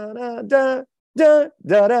 dun, dun, dun, dun,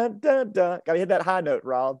 dun, dun, dun, dun. Got to hit that high note,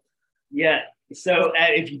 Rob. Yeah. So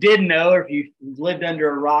if you didn't know, or if you lived under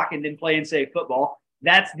a rock and didn't play and say football,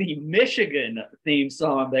 that's the Michigan theme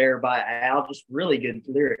song there by Al. Just really good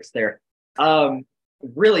lyrics there.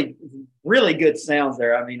 Really, really good sounds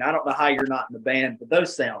there. I mean, I don't know how you're not in the band for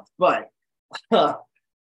those sounds, but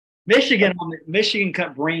Michigan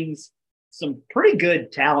brings some pretty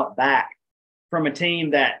good talent back from a team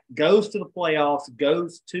that goes to the playoffs,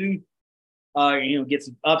 goes to gets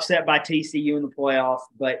upset by TCU in the playoffs,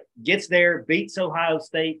 but gets there, beats Ohio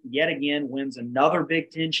State yet again, wins another Big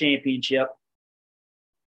Ten championship.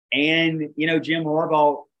 And, Jim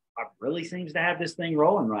Harbaugh really seems to have this thing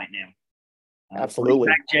rolling right now. Absolutely.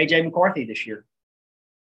 Back J.J. McCarthy this year.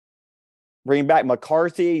 Bringing back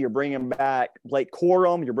McCarthy, you're bringing back Blake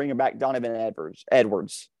Corum, you're bringing back Donovan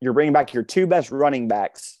Edwards. You're bringing back your two best running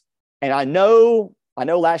backs. And I know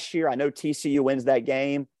last year, I know TCU wins that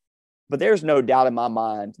game, but there's no doubt in my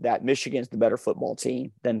mind that Michigan's the better football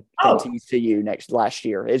team than TCU last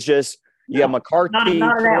year. It's just you have McCarthy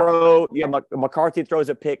McCarthy throws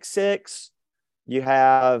a pick six. You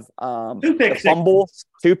have two pick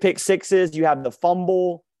sixes. You have the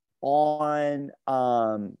fumble on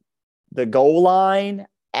the goal line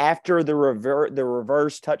after the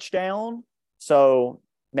reverse touchdown. So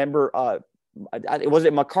remember, was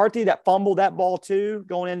it McCarthy that fumbled that ball too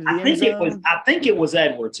going into the end zone? I think it was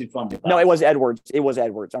Edwards who fumbled. No, it was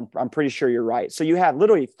Edwards. I'm pretty sure you're right. So you have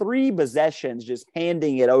literally 3 possessions just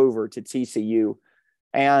handing it over to TCU.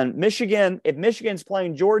 And Michigan, if Michigan's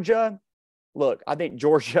playing Georgia, look, I think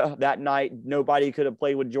Georgia that night, nobody could have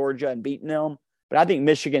played with Georgia and beaten them. But I think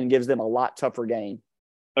Michigan gives them a lot tougher game.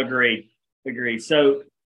 Agreed. So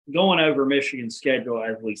going over Michigan's schedule,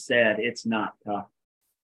 as we said, it's not tough.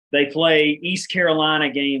 They play East Carolina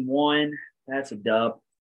game 1. That's a dub.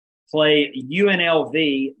 Play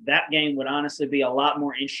UNLV. That game would honestly be a lot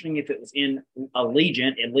more interesting if it was in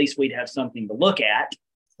Allegiant. At least we'd have something to look at.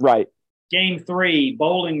 Right. Game 3,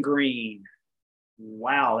 Bowling Green.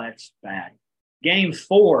 Wow, that's bad. Game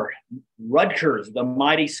 4, Rutgers, the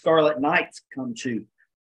mighty Scarlet Knights come to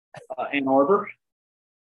Ann Arbor.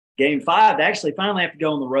 Game 5, they actually finally have to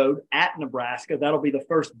go on the road at Nebraska. That'll be the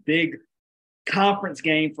first big conference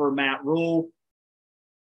game for Matt Rule.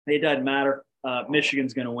 It doesn't matter.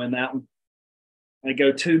 Michigan's going to win that one. They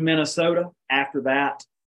go to Minnesota after that.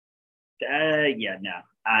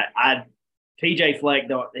 PJ Fleck,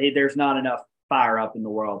 there's not enough fire up in the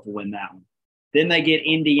world to win that one. Then they get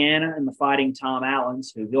Indiana and the Fighting Tom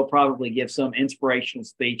Allens, who he'll probably give some inspirational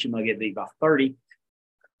speech and they'll get beat by 30.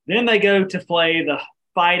 Then they go to play the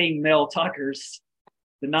Fighting Mel Tuckers,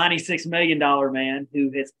 the $96 million man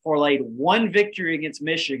who has parlayed one victory against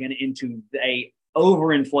Michigan into a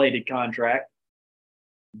overinflated contract.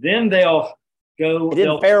 Then they'll go. It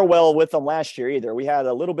didn't fare well with them last year either. We had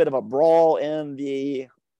a little bit of a brawl in the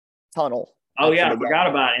tunnel. Oh, yeah, I forgot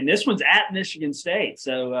about it. And this one's at Michigan State,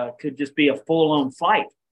 so could just be a full-on fight.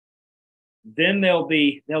 Then they'll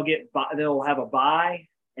have a bye,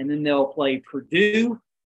 and then they'll play Purdue.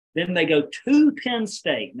 Then they go to Penn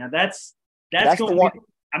State. Now that's going to be.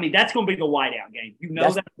 I mean, that's going to be the whiteout game.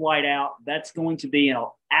 That's whiteout. That's going to be an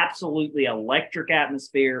absolutely electric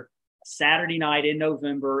atmosphere. Saturday night in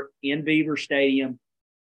November in Beaver Stadium.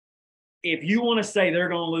 If you want to say they're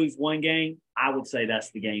going to lose one game, I would say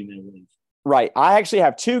that's the game they'll lose. Right. I actually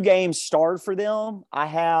have 2 games starred for them. I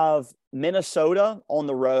have Minnesota on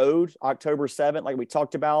the road, October 7th, like we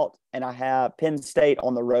talked about, and I have Penn State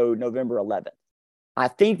on the road, November 11th. I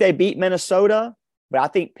think they beat Minnesota. But I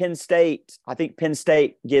think Penn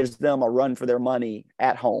State gives them a run for their money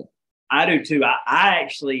at home. I do too. I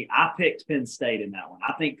picked Penn State in that one.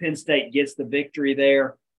 I think Penn State gets the victory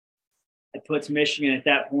there. It puts Michigan at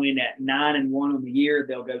that point at 9-1 on the year.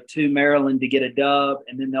 They'll go to Maryland to get a dub,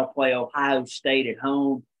 and then they'll play Ohio State at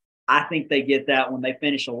home. I think they get that one. They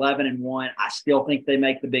finish 11-1. I still think they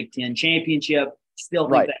make the Big Ten championship. Still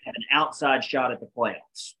think they have an outside shot at the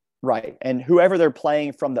playoffs. Right. And whoever they're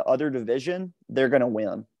playing from the other division, they're going to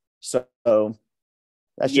win. So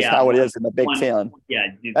that's just how it is in the Big Ten. Yeah.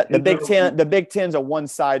 The Big Ten's a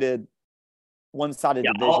one-sided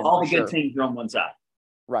division. All the good teams are on one side.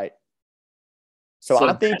 Right. So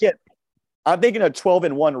I'm thinking a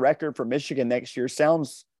 12-1 record for Michigan next year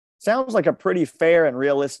sounds like a pretty fair and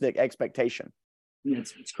realistic expectation.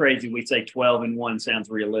 It's crazy. We say 12-1 sounds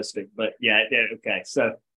realistic, but yeah, okay.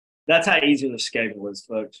 So that's how easy the schedule is,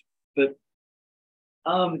 folks. But,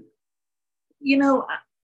 I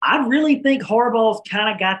really think Harbaugh's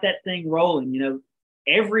kind of got that thing rolling.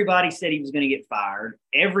 Everybody said he was going to get fired.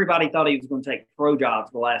 Everybody thought he was going to take pro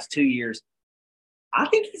jobs the last 2 years. I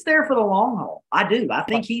think he's there for the long haul. I do. I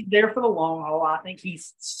think he's there for the long haul. I think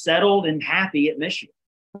he's settled and happy at Michigan.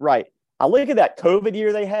 Right. I look at that COVID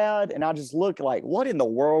year they had, and I just look like, what in the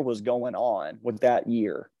world was going on with that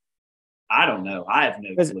year? I don't know. I have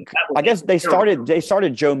no clue. I guess they started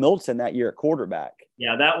Joe Milton that year at quarterback.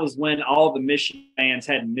 Yeah, that was when all the Michigan fans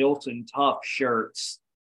had Milton Tough shirts.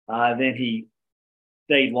 Then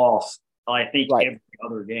they lost, I think, every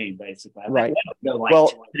other game, basically. Right.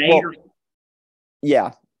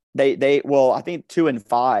 Yeah. I think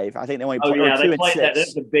 2-5. I think they only played 2 and 6. That. This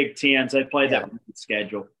is the Big Tens. They played that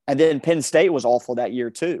schedule. And then Penn State was awful that year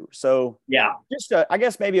too. So just I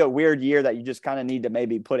guess maybe a weird year that you just kind of need to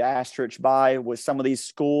maybe put asterisk by with some of these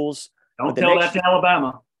schools. Don't tell that to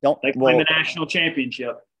Alabama. They claim the national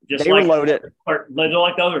championship. Just they were loaded. They're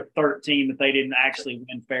like the other 13 that they didn't actually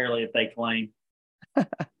win fairly if they claim.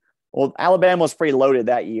 Well, Alabama was pretty loaded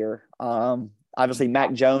that year. Obviously,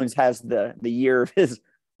 Mac Jones has the year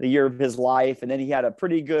of his life, and then he had a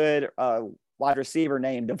pretty good wide receiver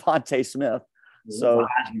named Devontae Smith. So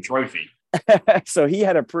Heisman Trophy. So he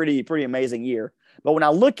had a pretty amazing year. But when I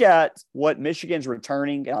look at what Michigan's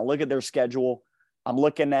returning and I look at their schedule, I'm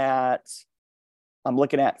looking at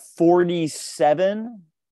 47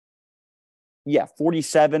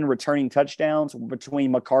 returning touchdowns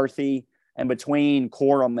between McCarthy and between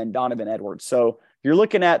Corum and Donovan Edwards. So you're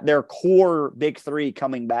looking at their core big three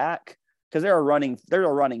coming back because they're a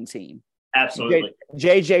running team. Absolutely.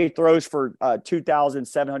 JJ throws for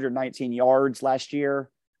 2,719 yards last year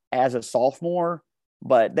as a sophomore,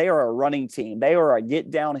 but they are a running team. They are a get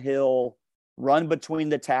downhill, run between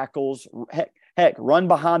the tackles, heck, run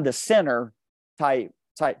behind the center type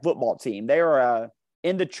football team. They are a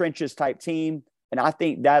in the trenches type team, and I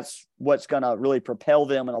think that's what's going to really propel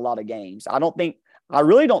them in a lot of games. I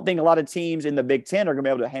really don't think a lot of teams in the Big Ten are going to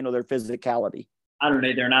be able to handle their physicality. I don't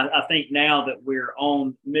either. And I think now that we're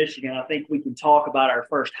on Michigan, I think we can talk about our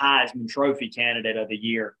first Heisman Trophy candidate of the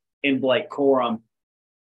year in Blake Corum.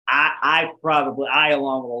 I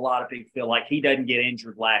along with a lot of people, feel like he doesn't get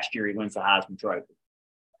injured last year, he wins the Heisman Trophy.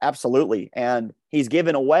 Absolutely. And he's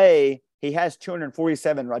given away, he has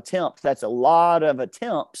 247 attempts. That's a lot of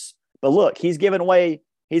attempts. But look, he's given away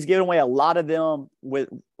a lot of them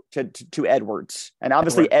to Edwards. And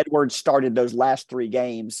obviously Edwards started those last 3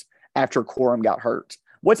 games after Corum got hurt.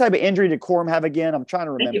 What type of injury did Corum have again? I'm trying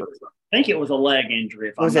to remember. I think it was a leg injury.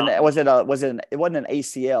 It wasn't an ACL, was it? It wasn't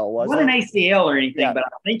an ACL or anything, but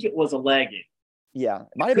I think it was a leg injury. Yeah, it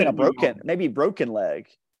might have been a broken leg.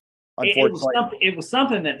 Unfortunately, it was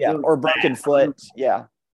something that or broken foot. Yeah,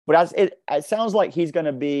 but it sounds like he's going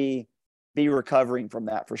to be recovering from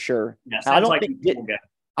that for sure. Yeah, I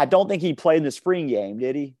don't think he played in the spring game,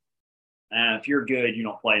 did he? If you're good, you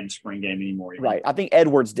don't play in the spring game anymore. Right. I think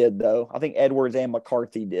Edwards did, though. I think Edwards and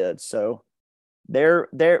McCarthy did. So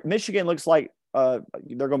Michigan looks like they're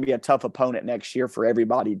going to be a tough opponent next year for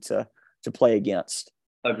everybody to play against.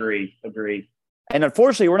 Agreed. And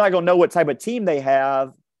unfortunately, we're not going to know what type of team they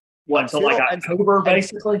have. Until October,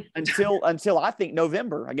 basically? Until I think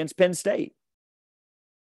November against Penn State.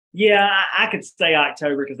 Yeah, I could say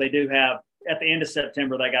October because they do have – at the end of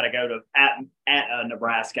September, they got to go to at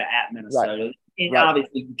Nebraska, at Minnesota. Right. And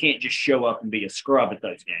obviously, you can't just show up and be a scrub at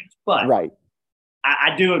those games. But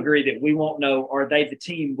I do agree that we won't know, are they the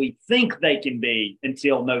team we think they can be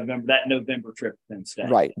until November, that November trip to Penn State.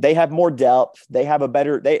 Right. They have more depth. They have a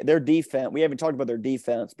better their defense. We haven't talked about their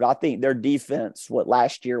defense, but I think their defense, what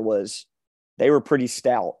last year was, they were pretty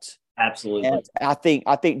stout. Absolutely. And I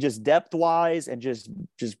think just depth-wise and just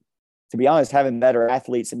to be honest, having better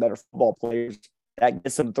athletes and better football players, that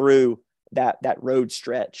gets them through that road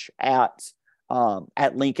stretch at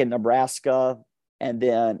Lincoln, Nebraska, and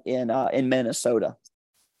then in Minnesota.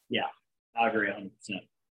 Yeah, I agree 100%.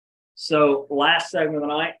 So last segment of the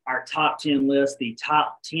night, our top 10 list, the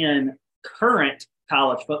top 10 current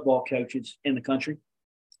college football coaches in the country.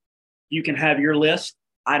 You can have your list.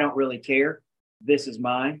 I don't really care. This is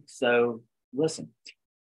mine. So listen.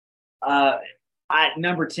 At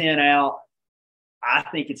number 10 out, I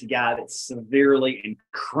think it's a guy that's severely and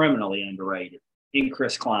criminally underrated in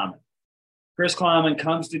Chris Kleiman. Chris Kleiman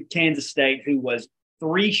comes to Kansas State, who was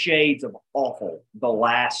 3 shades of awful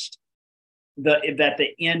at the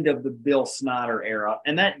end of the Bill Snyder era.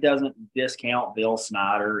 And that doesn't discount Bill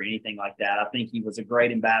Snyder or anything like that. I think he was a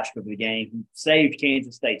great ambassador of the game. He saved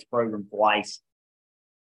Kansas State's program twice.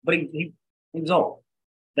 but he was old.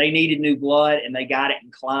 They needed new blood, and they got it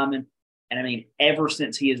in Kleiman. And I mean, ever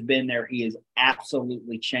since he has been there, he has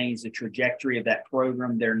absolutely changed the trajectory of that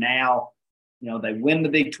program. They're now, they win the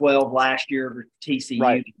Big 12 last year over TCU,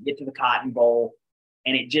 Right. to get to the Cotton Bowl.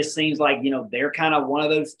 And it just seems like, they're kind of one of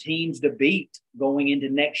those teams to beat going into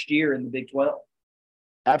next year in the Big 12.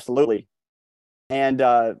 Absolutely. And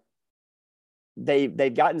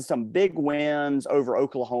they've gotten some big wins over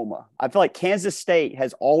Oklahoma. I feel like Kansas State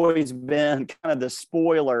has always been kind of the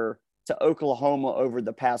spoiler to Oklahoma over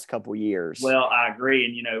the past couple years. Well, I agree.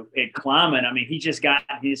 And, at Kleiman, I mean, he just got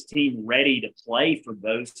his team ready to play for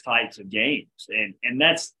those types of games. And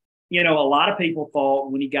that's, a lot of people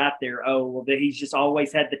thought when he got there, that he's just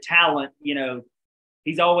always had the talent,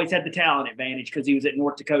 he's always had the talent advantage because he was at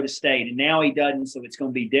North Dakota State. And now he doesn't, so it's going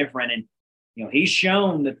to be different. And, he's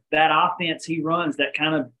shown that offense he runs, that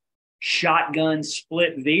kind of shotgun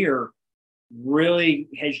split veer, really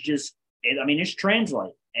has just, it's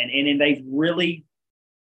translated. And they've really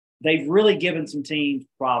given some teams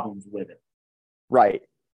problems with it. Right.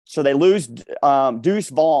 So they lose Deuce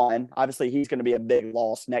Vaughn. Obviously, he's going to be a big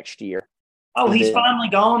loss next year. Oh, he's finally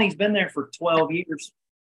gone. He's been there for 12 years.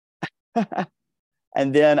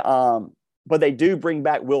 And then, but they do bring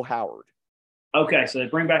back Will Howard. Okay, so they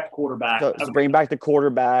bring back the quarterback. So bring back the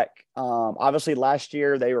quarterback. Obviously, last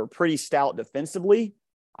year they were pretty stout defensively.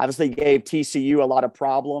 Obviously, gave TCU a lot of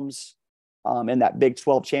problems in that Big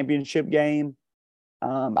 12 championship game.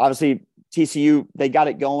 Obviously, TCU, they got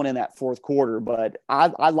it going in that fourth quarter. But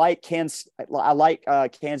I like Kansas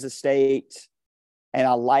State, and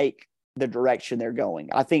I like the direction they're going.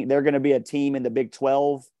 I think they're going to be a team in the Big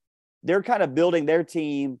 12. They're kind of building their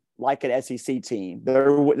team like an SEC team.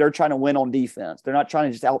 They're trying to win on defense. They're not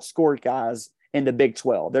trying to just outscore guys in the Big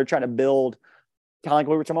 12. They're trying to build, kind of like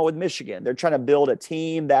what we were talking about with Michigan. They're trying to build a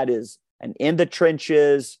team that is an in the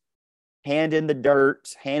trenches, hand in the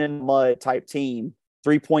dirt, hand in the mud type team.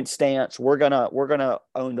 3-point stance. We're gonna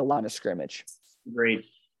own the line of scrimmage. Agreed.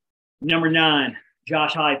 Number 9,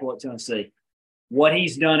 Josh Heupel at Tennessee. What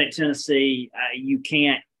he's done at Tennessee, you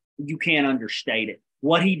can't understate it.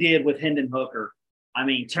 What he did with Hendon Hooker,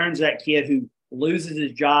 turns that kid who loses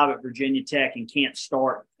his job at Virginia Tech and can't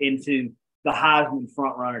start into the Heisman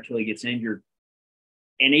front runner until he gets injured.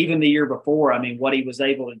 And even the year before, what he was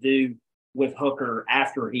able to do with Hooker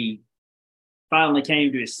after he finally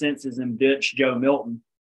came to his senses and ditched Joe Milton.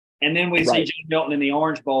 And then we see Joe Milton in the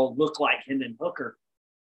Orange Bowl look like Hendon Hooker.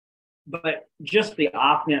 But just the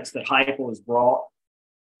offense that Heupel has brought,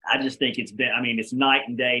 I just think it's been, it's night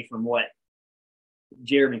and day from what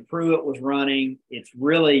Jeremy Pruitt was running.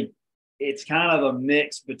 It's kind of a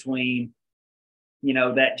mix between,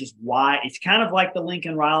 that just why it's kind of like the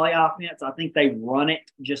Lincoln Riley offense. I think they run it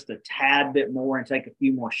just a tad bit more and take a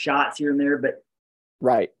few more shots here and there. But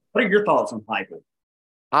right. What are your thoughts on Heupel?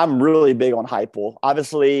 I'm really big on Heupel.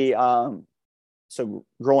 Obviously, so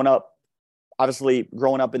growing up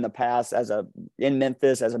in the past in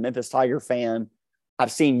Memphis as a Memphis Tiger fan,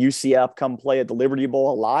 I've seen UCF come play at the Liberty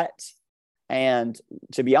Bowl a lot. And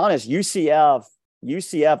to be honest,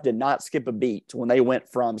 UCF did not skip a beat when they went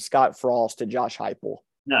from Scott Frost to Josh Heupel.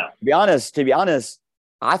 No. To be honest,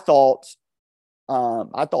 I thought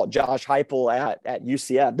Josh Heupel at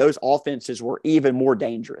UCF, those offenses were even more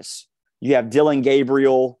dangerous. You have Dylan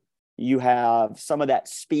Gabriel, you have some of that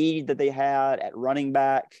speed that they had at running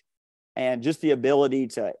back, and just the ability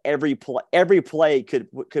to every play could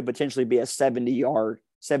potentially be a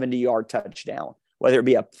 70-yard touchdown, whether it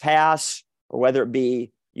be a pass or whether it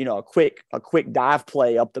be, a quick dive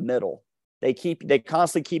play up the middle. They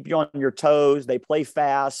constantly keep you on your toes. They play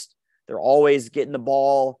fast. They're always getting the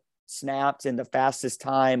ball snapped in the fastest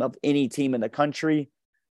time of any team in the country.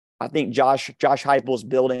 I think Josh Heupel is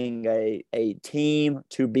building a team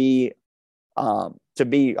to be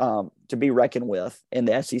reckoned with in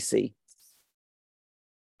the SEC.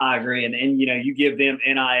 I agree, and you give them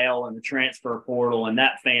NIL and the transfer portal and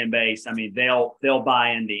that fan base. They'll buy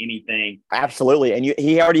into anything. Absolutely, and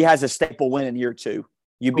he already has a staple win in year 2.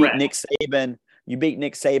 You beat Correct. Nick Saban. You beat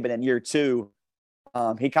Nick Saban in year 2.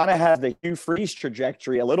 He kind of has the Hugh Freeze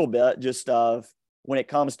trajectory a little bit, just of when it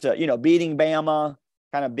comes to beating Bama,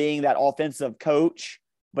 kind of being that offensive coach.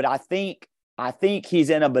 But I think he's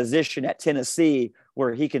in a position at Tennessee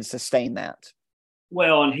where he can sustain that.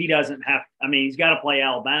 Well, and he doesn't have – he's got to play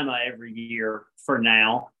Alabama every year for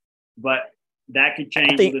now, but that could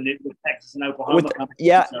change with Texas and Oklahoma.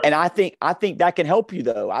 And I think that can help you,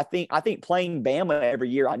 though. I think playing Bama every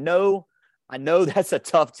year, I know that's a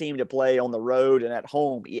tough team to play on the road and at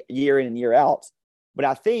home year in and year out. But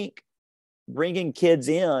I think bringing kids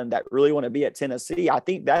in that really want to be at Tennessee, I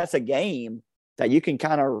think that's a game that you can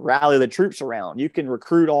kind of rally the troops around. You can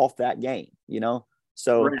recruit off that game,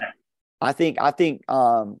 So Right. I think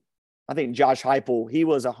Josh Heupel, he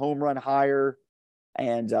was a home run hire,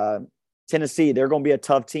 and Tennessee, they're going to be a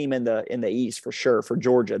tough team in the East for sure for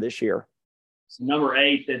Georgia this year. So number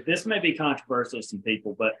 8, that this may be controversial to some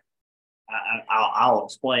people, but I'll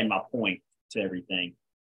explain my point to everything.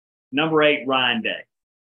 Number 8, Ryan Day.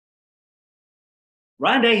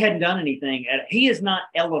 Ryan Day hadn't done anything. He has not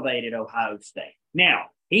elevated Ohio State. Now,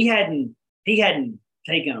 he hadn't taken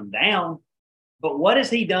them down, but what has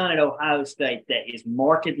he done at Ohio State that is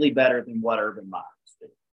markedly better than what Urban Meyer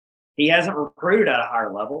did? He hasn't recruited at a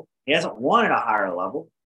higher level. He hasn't won at a higher level.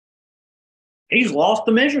 He's lost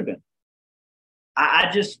to Michigan.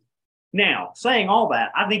 Now, saying all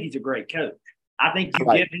that, I think he's a great coach. I think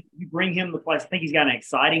you bring him the place. I think he's got an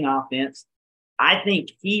exciting offense. I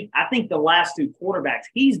think the last 2 quarterbacks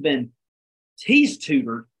he's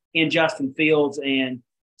tutored in Justin Fields and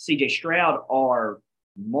C.J. Stroud are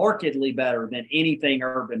markedly better than anything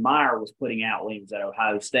Urban Meyer was putting out when he was at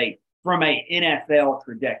Ohio State from an NFL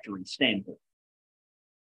trajectory standpoint.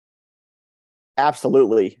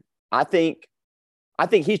 Absolutely. I think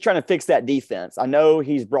he's trying to fix that defense. I know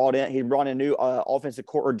he brought in a new defensive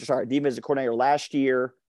coordinator last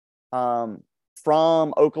year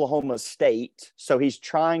from Oklahoma State. So he's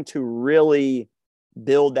trying to really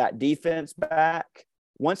build that defense back.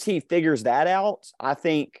 Once he figures that out, I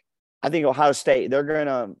think Ohio State, they're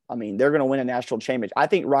gonna win a national championship. I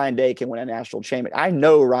think Ryan Day can win a national championship. I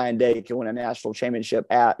know Ryan Day can win a national championship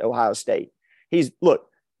at Ohio State.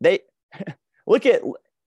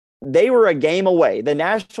 They were a game away. The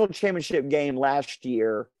national championship game last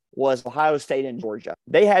year was Ohio State and Georgia.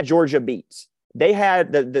 They had Georgia beats. They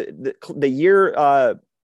had the year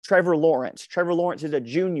Trevor Lawrence. Trevor Lawrence is a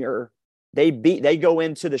junior. They go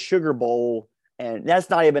into the Sugar Bowl, and that's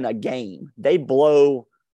not even a game. They blow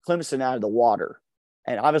Clemson out of the water.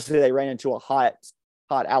 And obviously they ran into a hot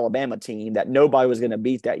Alabama team that nobody was going to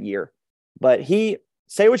beat that year. But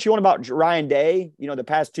say what you want about Ryan Day, the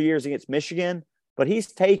past 2 years against Michigan, but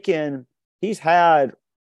he's had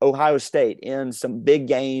Ohio State in some big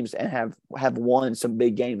games and have won some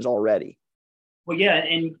big games already. Well, yeah,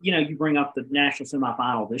 and you bring up the national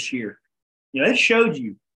semifinal this year. It showed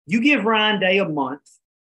you give Ryan Day a month,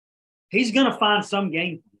 he's going to find some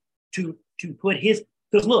game to put his.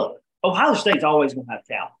 Because look, Ohio State's always going to have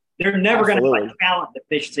talent. They're never going to have talent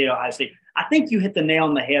deficiency at Ohio State. I think you hit the nail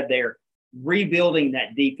on the head there. Rebuilding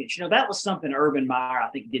that defense. That was something Urban Meyer, I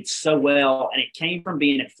think, did so well, and it came from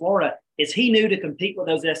being at Florida, is he knew to compete with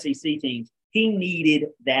those SEC teams, he needed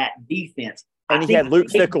that defense. And he had Luke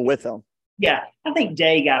Fickell with him. Yeah, I think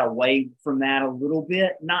Day got away from that a little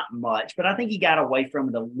bit, not much, but I think he got away from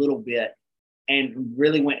it a little bit and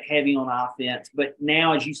really went heavy on offense. But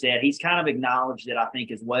now, as you said, he's kind of acknowledged it, I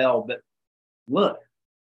think, as well. But look,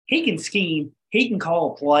 he can scheme, he can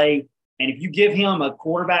call a play. And if you give him a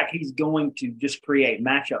quarterback, he's going to just create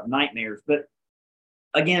matchup nightmares. But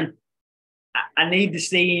again, I need to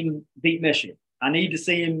see him beat Michigan. I need to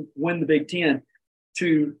see him win the Big Ten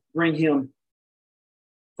to bring him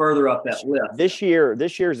further up that list. This year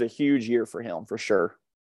is a huge year for him, for sure.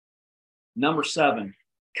 Number 7,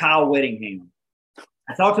 Kyle Whittingham.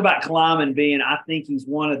 I talked about Kleiman being, I think he's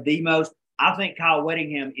one of the most. I think Kyle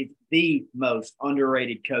Whittingham is the most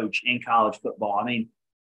underrated coach in college football. I mean,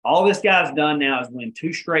 all this guy's done now is win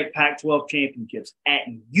 2 straight Pac-12 championships at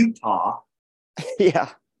Utah. Yeah.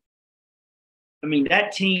 I mean,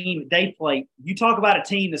 that team, they play – you talk about a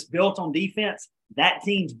team that's built on defense. That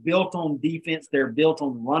team's built on defense. They're built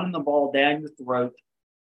on running the ball down your throat.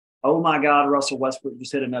 Oh, my God, Russell Westbrook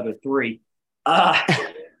just hit another 3. But,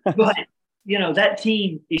 that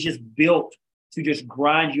team is just built to just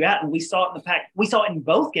grind you out. And we saw it in the Pac – we saw it in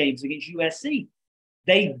both games against USC.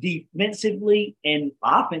 They defensively and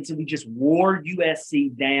offensively just wore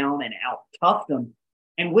USC down and out-toughed them.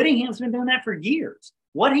 And Whittingham's been doing that for years.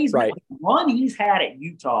 What he's had at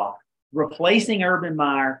Utah, replacing Urban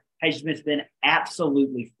Meyer, has just been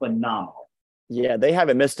absolutely phenomenal. Yeah, they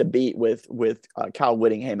haven't missed a beat with Kyle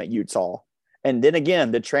Whittingham at Utah. And then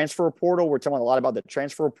again, the transfer portal, we're talking a lot about the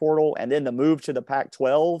transfer portal, and then the move to the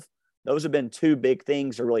Pac-12. Those have been 2 big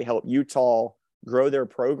things to really help Utah grow their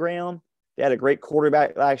program. They had a great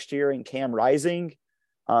quarterback last year in Cam Rising.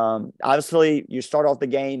 Obviously, you start off the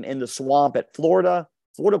game in the swamp at Florida.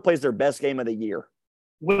 Florida plays their best game of the year.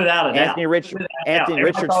 Without a doubt. Anthony Richardson. Heisman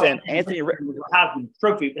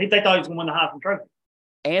Trophy. They thought he was going to win the Heisman Trophy.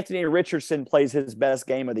 Anthony Richardson plays his best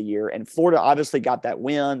game of the year, and Florida obviously got that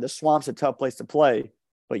win. The swamp's a tough place to play.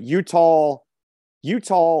 But Utah,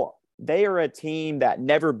 they are a team that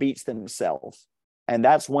never beats themselves. And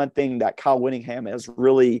that's one thing that Kyle Whittingham has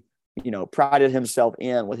really, prided himself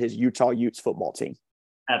in with his Utah Utes football team.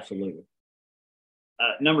 Absolutely.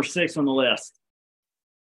 Number 6 on the list,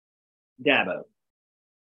 Dabo.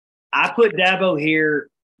 I put Dabo here.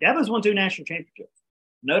 Dabo's won 2 national championships.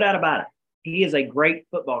 No doubt about it. He is a great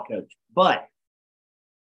football coach. But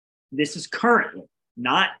this is currently,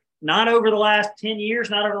 not over the last 10 years,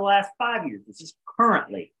 not over the last 5 years. This is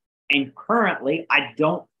currently. And currently, I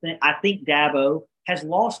think Dabo has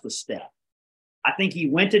lost a step. I think he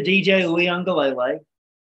went to DJ Uiagalelei.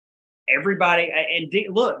 Everybody, and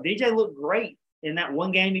DJ looked great in that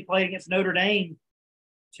one game he played against Notre Dame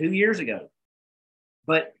 2 years ago.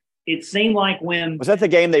 But it seemed like was that the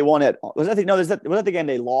game they won was that the game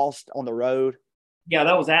they lost on the road? Yeah,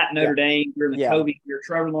 that was at Notre Dame during the COVID year.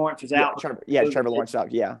 Trevor Lawrence was out. Trevor Lawrence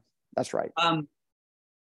out. Yeah, that's right. I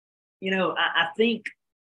think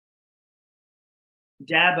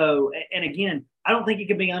Dabo, and again, I don't think it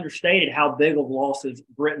can be understated how big of losses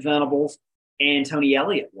Brent Venables and Tony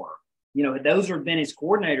Elliott were. Those have been his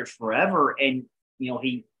coordinators forever, and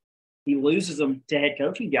he loses them to head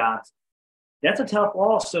coaching guys. That's a tough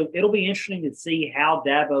loss. So it'll be interesting to see how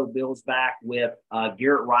Dabo builds back with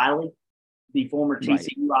Garrett Riley, the former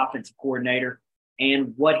TCU offensive coordinator,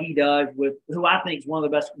 and what he does with who I think is one of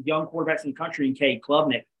the best young quarterbacks in the country in Cade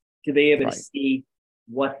Klubnik, to be able to see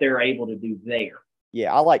what they're able to do there.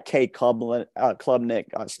 Yeah, I like Cade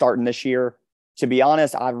Klubnik starting this year. To be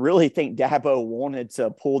honest, I really think Dabo wanted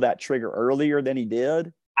to pull that trigger earlier than he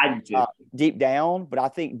did. I do too. Deep down, but I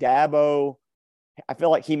think Dabo, I feel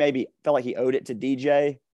like he felt like he owed it to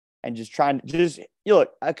DJ and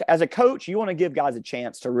look, as a coach, you want to give guys a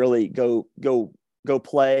chance to really go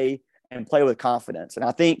play and play with confidence. And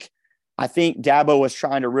I think Dabo was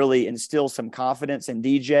trying to really instill some confidence in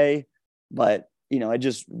DJ, but it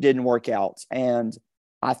just didn't work out. And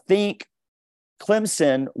I think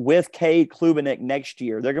Clemson with Cade Klubnik next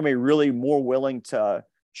year, they're going to be really more willing to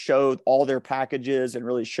show all their packages and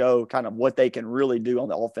really show kind of what they can really do on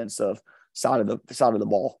the offensive side of the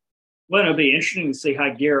ball. Well, it'll be interesting to see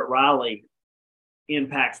how Garrett Riley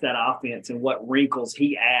impacts that offense and what wrinkles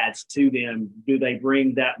he adds to them. Do they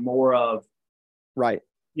bring that more of right?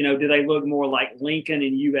 Do they look more like Lincoln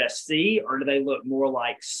and USC, or do they look more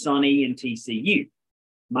like Sonny and TCU?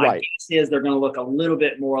 My guess is they're going to look a little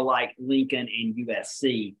bit more like Lincoln and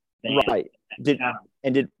USC. Right. Did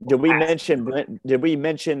we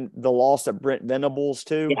mention the loss of Brent Venables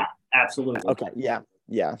too? Yeah, absolutely. Okay.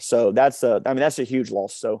 Yeah. So that's a huge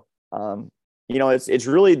loss. So, it's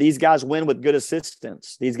really, these guys win with good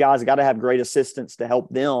assistants. These guys got to have great assistants to help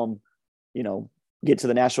them, get to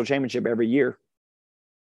the national championship every year.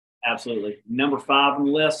 Absolutely. Number 5 on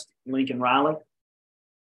the list, Lincoln Riley.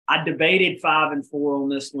 I debated 5 and 4 on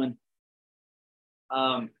this one.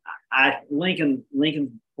 Lincoln's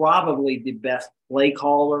probably the best play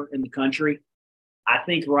caller in the country. I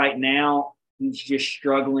think right now he's just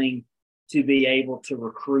struggling to be able to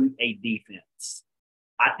recruit a defense.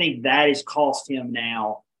 I think that has cost him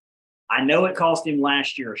now. I know it cost him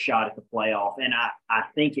last year a shot at the playoff, and I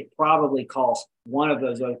think it probably cost one of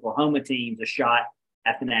those Oklahoma teams a shot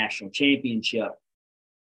at the national championship.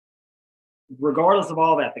 Regardless of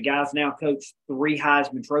all that, the guy's now coached 3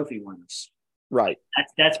 Heisman Trophy winners. Right.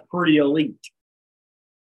 That's pretty elite.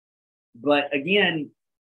 But again,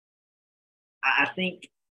 I think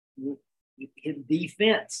his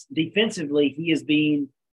defensively, he is being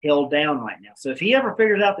held down right now. So if he ever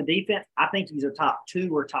figures out the defense, I think he's a top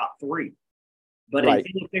 2 or top 3. But if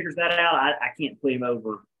he figures that out, I can't put him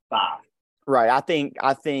over 5. Right. I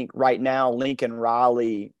think right now Lincoln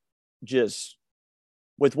Riley, just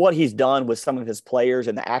with what he's done with some of his players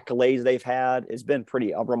and the accolades they've had, has been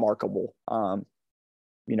pretty remarkable. I'm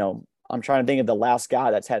trying to think of the last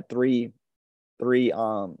guy that's had three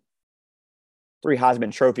Heisman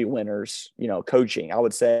Trophy winners, coaching. I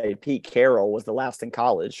would say Pete Carroll was the last in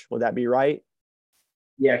college. Would that be right?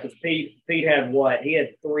 Yeah, because Pete had what? He had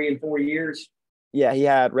 3 and 4 years. Yeah, he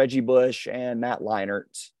had Reggie Bush and Matt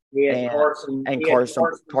Leinart. Carson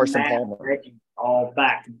Palmer. Reggie,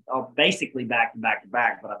 basically back to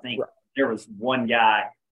back. But I think there was one guy,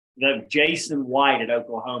 Jason White at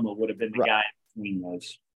Oklahoma would have been the guy between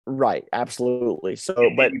those. Right, absolutely. So,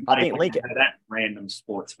 but I think Lincoln, that random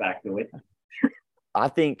sports fact to it. I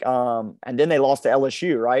think, and then they lost to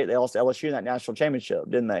LSU, right? They lost to LSU in that national championship,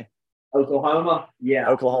 didn't they? Oklahoma,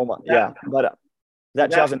 yeah. But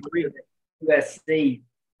that 2003 USC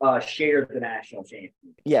shared the national championship.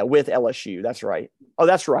 Yeah, with LSU. That's right. Oh,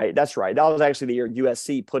 that's right. That was actually the year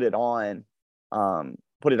USC put it on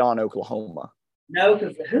Oklahoma. No,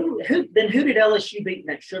 because who did LSU beat in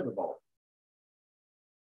that Sugar Bowl?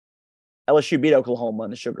 LSU beat Oklahoma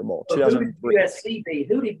in the Sugar Bowl. So 2003.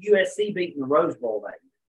 Who did USC beat in the Rose Bowl that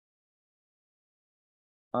year?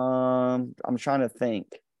 I'm trying to think.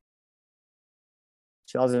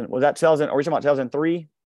 2000 was that 2000? Are we talking about 2003?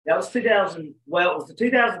 That was 2000. Well, it was the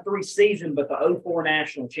 2003 season, but the 2004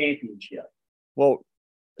 national championship. Well,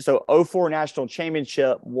 so 2004 national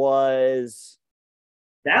championship was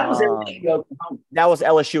LSU Oklahoma. That was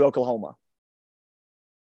LSU Oklahoma.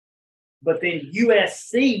 But then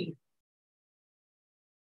USC.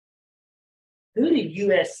 Who did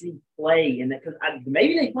USC play in that? Because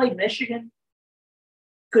maybe they played Michigan.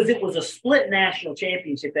 Because it was a split national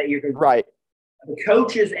championship that year. Right. The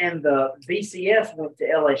coaches and the BCS went to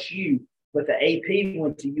LSU, but the AP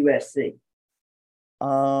went to USC.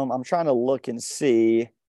 I'm trying to look and see.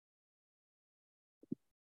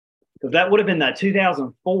 Because that would have been that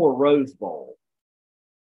 2004 Rose Bowl.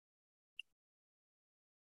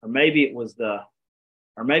 Or maybe it was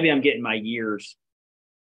or maybe I'm getting my years.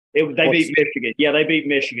 They beat Michigan. Yeah, they beat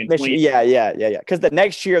Michigan. Yeah. Because the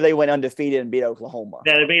next year they went undefeated and beat Oklahoma.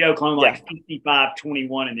 Yeah, they beat Oklahoma like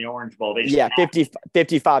 55-21 in the Orange Bowl.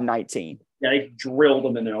 55-19. Yeah, they drilled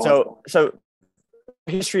them in the Orange Bowl. So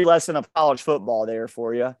history lesson of college football there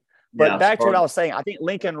for you. But back to what I was saying, I think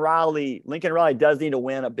Lincoln Riley does need to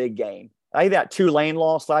win a big game. I think that Tulane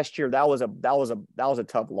loss last year, that was a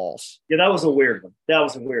tough loss. Yeah, that was a weird one.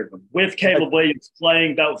 With Caleb Williams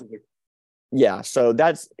playing, that was a weird one. Yeah, so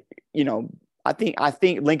that's, I think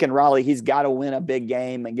Lincoln Riley, he's got to win a big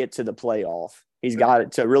game and get to the playoff. He's got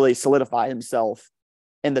it to really solidify himself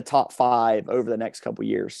in the top 5 over the next couple of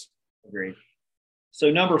years. Agreed.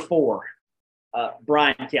 So number 4,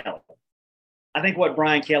 Brian Kelly. I think what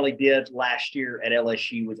Brian Kelly did last year at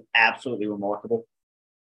LSU was absolutely remarkable.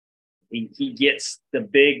 He gets the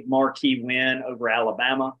big marquee win over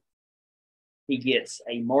Alabama. He gets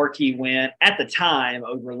a marquee win at the time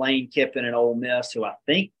over Lane Kiffin and Ole Miss, who I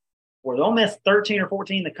think were Ole Miss 13 or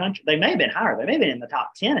 14 in the country. They may have been higher. They may have been in the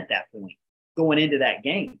top 10 at that point going into that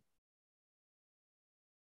game.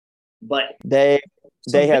 But they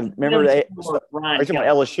have, remember they, are you talking about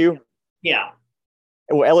LSU? Yeah.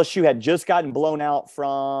 Well, LSU had just gotten blown out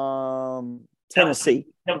from Tennessee.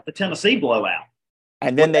 That was the Tennessee blowout.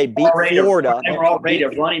 And then they beat Florida. They were all ready to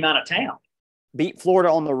run him out of town. Beat Florida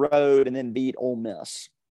on the road and then beat Ole Miss.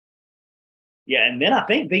 Yeah, and then I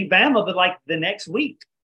think beat Bama, but like the next week.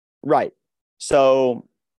 Right. So,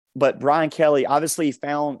 but Brian Kelly obviously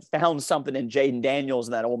found something in Jaden Daniels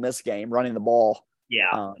in that Ole Miss game, running the ball.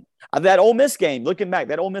 Yeah. That Ole Miss game, looking back,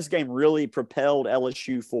 that Ole Miss game really propelled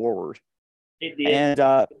LSU forward. It did. And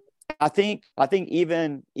I think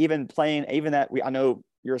even playing, even that, I know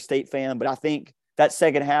you're a State fan, but I think that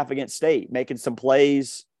second half against State, making some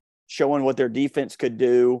plays, showing what their defense could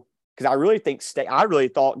do. Because I really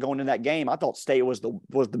thought going in that game, I thought State was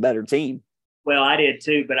the better team. Well, I did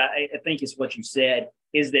too, but I think it's what you said,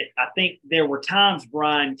 is that I think there were times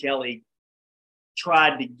Brian Kelly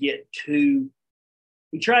tried to get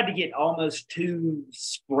almost too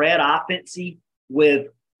spread offensive with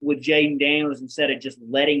Jaden Daniels instead of just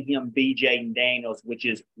letting him be Jaden Daniels, which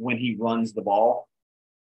is when he runs the ball.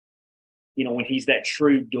 When he's that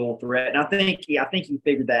true dual threat. And I think he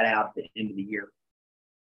figured that out at the end of the year.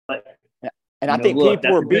 But and I think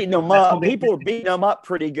people were beating them up. People were beating them up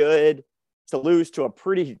pretty good to lose to a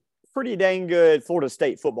pretty dang good Florida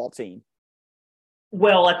State football team.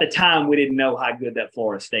 Well, at the time, we didn't know how good that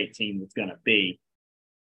Florida State team was going to be.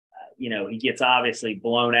 He gets obviously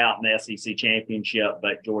blown out in the SEC championship,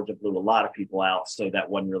 but Georgia blew a lot of people out, so that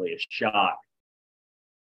wasn't really a shock.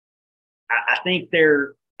 I think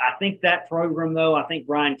that program, though, I think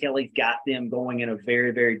Brian Kelly's got them going in a very,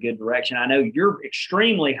 very good direction. I know you're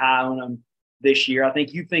extremely high on them this year. I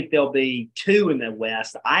think you think they'll be 2 in the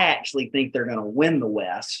West. I actually think they're going to win the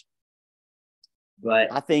West.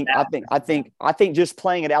 But I think just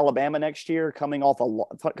playing at Alabama next year, coming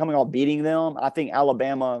off beating them, I think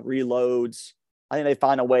Alabama reloads. I think they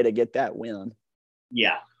find a way to get that win.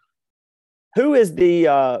 Yeah. Who's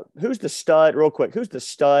the stud real quick? Who's the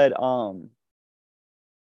stud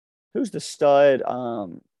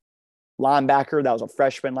linebacker that was a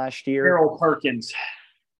freshman last year? Harold Perkins.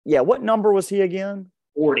 Yeah, what number was he again?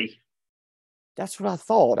 40. That's what I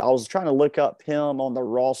thought. I was trying to look up him on the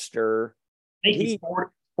roster. I think he's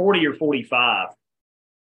 40 or 45.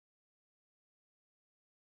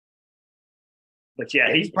 But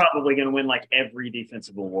yeah, he's probably going to win like every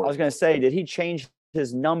defensive award. I was going to say, did he change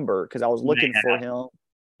his number? Because I was looking for him.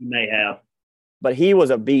 He may have. But he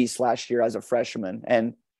was a beast last year as a freshman.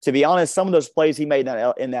 And to be honest, some of those plays he made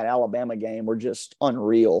in that Alabama game were just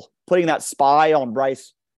unreal. Putting that spy on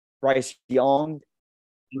Bryce Young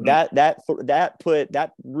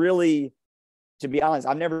that really, to be honest,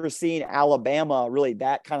 I've never seen Alabama really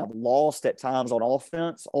that kind of lost at times on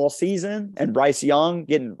offense all season. And Bryce Young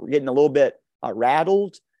getting a little bit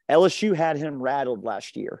rattled. LSU had him rattled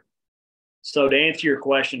last year. So to answer your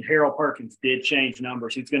question, Harold Perkins did change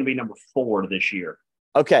numbers. He's going to be number 4 this year.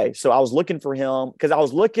 Okay, so I was looking for him because I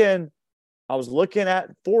was looking at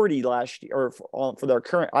 40 last year, or for their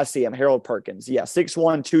current. I see him, Harold Perkins. Yeah,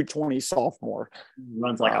 6'1", 220 sophomore.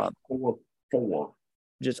 Runs like a 4.4.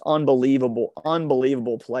 Just unbelievable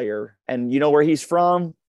player. And you know where he's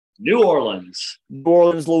from? New Orleans,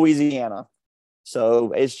 Louisiana.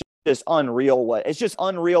 So it's just unreal what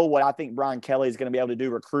I think Brian Kelly is going to be able to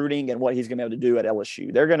do recruiting and what he's going to be able to do at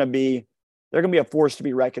LSU. They're going to be a force to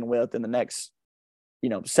be reckoned with in the next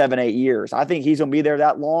 7-8 years. I think he's going to be there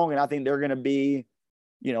that long, and I think they're going to be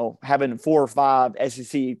having 4 or 5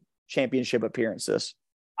 SEC championship appearances.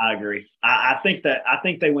 I agree. I think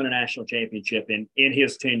they win a national championship in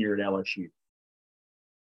his tenure at LSU.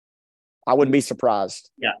 I wouldn't be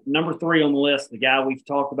surprised. Yeah, number 3 on the list, the guy we've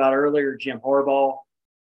talked about earlier, Jim Harbaugh.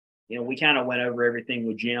 We kind of went over everything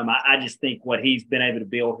with Jim. I just think what he's been able to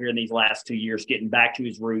build here in these last 2 years, getting back to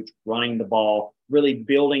his roots, running the ball, really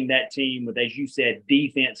building that team with, as you said,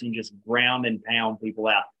 defense and just ground and pound people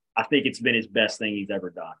out. I think it's been his best thing he's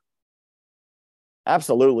ever done.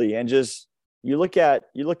 Absolutely. And just you look at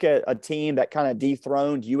a team that kind of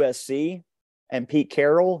dethroned USC and Pete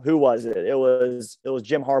Carroll. Who was it? It was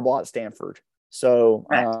Jim Harbaugh at Stanford. So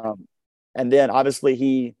and then obviously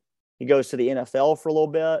he goes to the NFL for a little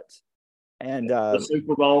bit, and the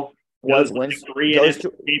Super Bowl goes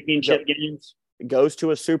to championship games. Goes to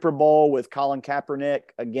a Super Bowl with Colin Kaepernick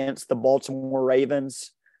against the Baltimore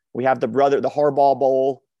Ravens. We have the Harbaugh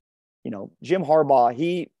Bowl. Jim Harbaugh,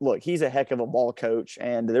 he's a heck of a ball coach,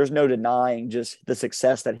 and there's no denying just the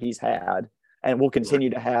success that he's had and will continue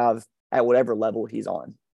to have at whatever level he's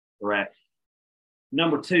on. Correct.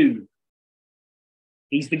 Number 2,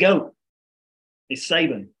 he's the GOAT. It's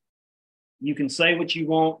Saban. You can say what you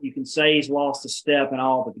want. You can say he's lost a step and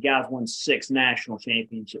all, but the guy's won 6 national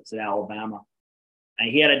championships at Alabama. And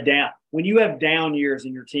he had a down. When you have down years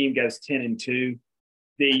and your team goes 10-2,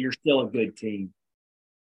 then you're still a good team.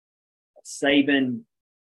 Saban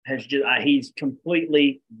has he's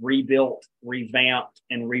completely rebuilt, revamped,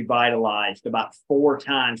 and revitalized about 4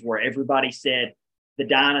 times where everybody said the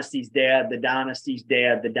dynasty's dead, the dynasty's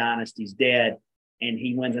dead, the dynasty's dead, and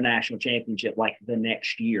he wins a national championship like the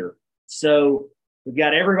next year. So we've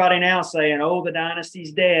got everybody now saying, "Oh, the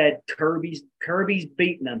dynasty's dead. Kirby's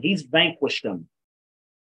beaten them. He's vanquished them."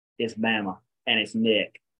 It's Bama and it's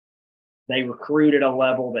Nick. They recruit at a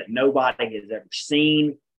level that nobody has ever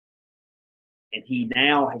seen. And he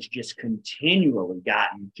now has just continually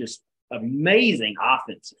gotten just amazing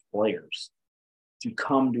offensive players to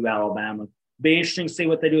come to Alabama. Be interesting to see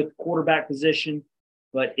what they do at the quarterback position,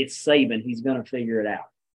 but it's Saban. He's going to figure it out.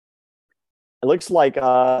 It looks like,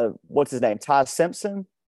 what's his name, Ty Simpson?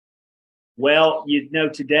 Well,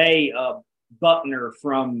 today Buckner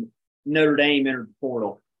from Notre Dame entered the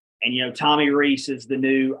portal. And, Tommy Rees is the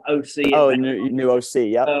new OC. Oh, new OC,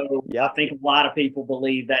 yep. So yep. I think a lot of people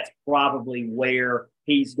believe that's probably where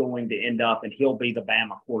he's going to end up, and he'll be the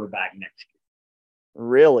Bama quarterback next year.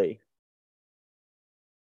 Really?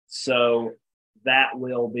 So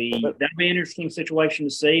that'll be an interesting situation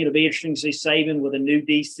to see. It'll be interesting to see Saban with a new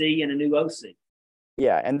DC and a new OC.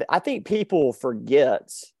 Yeah, and I think people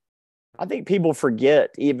forget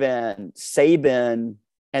even Saban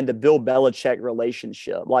and the Bill Belichick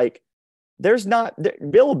relationship. Like, Bill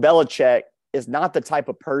Belichick is not the type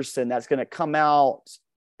of person that's going to come out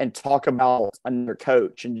and talk about another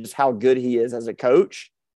coach and just how good he is as a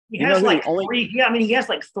coach. He has like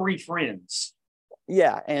 3 friends.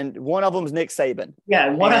 Yeah, and one of them is Nick Saban.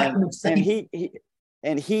 Yeah, one of them is Saban.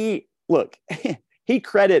 And he look, he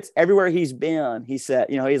credits everywhere he's been. He said,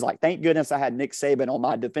 he's like, thank goodness I had Nick Saban on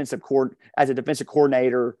my defensive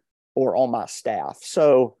coordinator or on my staff.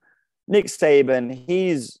 So Nick Saban,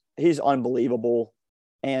 he's unbelievable,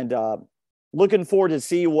 and looking forward to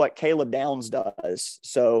see what Caleb Downs does.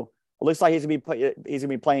 So it looks like he's gonna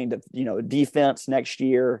be playing defense next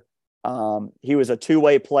year. He was a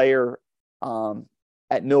 2-way player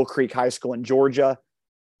at Mill Creek High School in Georgia.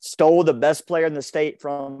 Stole the best player in the state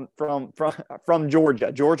from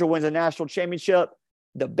Georgia. Georgia wins a national championship.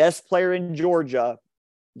 The best player in Georgia,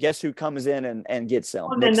 guess who comes in and gets him?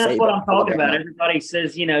 And that's what I'm talking about. Everybody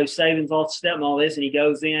says, Saban's off step and all this, and he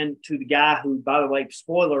goes in to the guy who, by the way,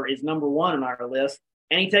 spoiler, is number 1 on our list,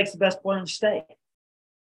 and he takes the best player in the state.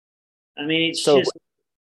 I mean,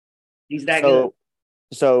 he's that good.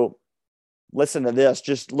 So listen to this,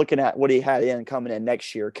 just looking at what he had coming in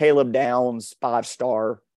next year. Caleb Downs,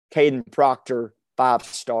 5-star. Caden Proctor,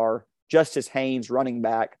 5-star. Justice Haynes, running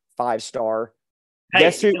back, 5-star.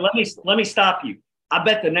 Hey, let me stop you. I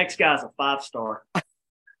bet the next guy's a 5-star.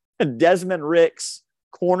 Desmond Ricks,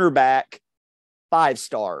 cornerback,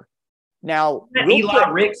 5-star. Now, Eli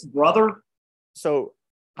Ricks' brother. So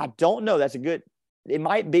I don't know. That's a good. It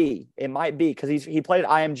might be because he played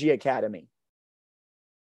at IMG Academy.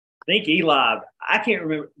 I think Eli. I can't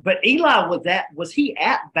remember, but Eli was he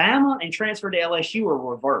at Bama and transferred to LSU or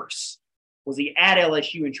reverse? Was he at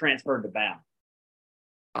LSU and transferred to Bama?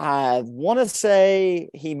 I want to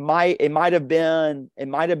say it might have been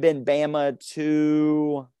Bama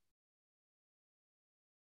to.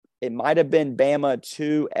 It might have been Bama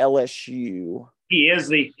to LSU. He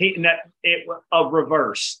is a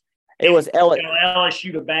reverse. It was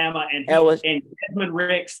LSU to Bama, and Desmond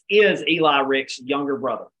Ricks is Eli Ricks' younger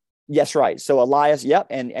brother. Yes, right. So Elias, yep,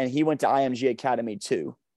 and he went to IMG Academy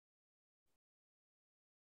too.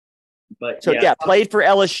 But played for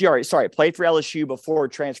LSU. Sorry, played for LSU before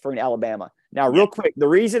transferring to Alabama. Now, real quick, the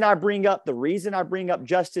reason I bring up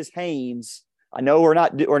Justice Haynes. I know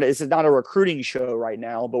this is not a recruiting show right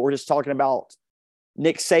now, but we're just talking about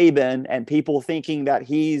Nick Saban and people thinking that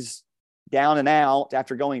he's down and out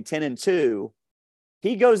after going 10-2.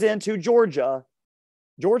 He goes into Georgia.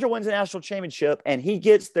 Georgia wins the national championship, and he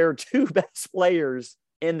gets their two best players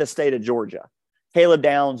in the state of Georgia, Caleb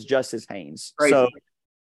Downs, Justice Haynes. Crazy. So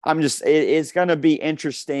it's going to be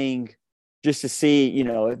interesting just to see,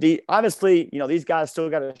 obviously, these guys still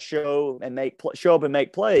got to show up and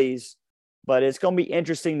make plays. But it's going to be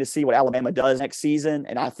interesting to see what Alabama does next season.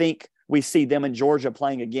 And I think we see them in Georgia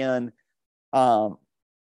playing again after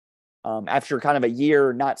kind of a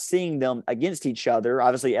year not seeing them against each other.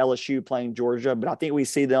 Obviously, LSU playing Georgia, but I think we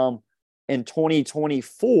see them in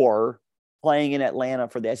 2024 playing in Atlanta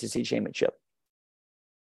for the SEC championship.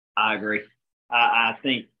 I agree. I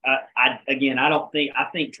think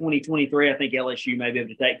 2023, I think LSU may be able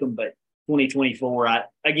to take them, but 2024,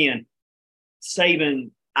 Saban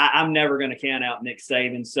 – I'm never going to count out Nick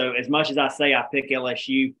Saban. So as much as I say I pick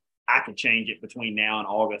LSU, I could change it between now and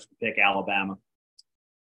August to pick Alabama.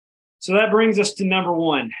 So that brings us to number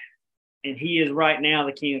one, and he is right now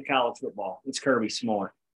the king of college football. It's Kirby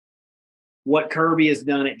Smart. What Kirby has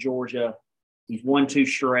done at Georgia, he's won 2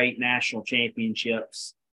 straight national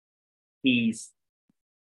championships. He's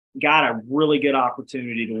got a really good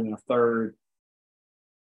opportunity to win a third.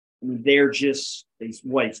 I mean, he's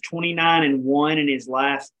 29-1 in his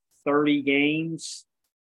last 30 games.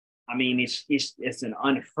 I mean, it's an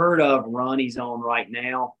unheard of run he's on right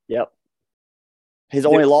now. Yep. His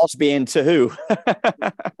only loss being to who?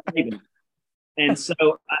 And so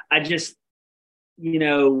I just,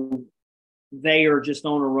 they are just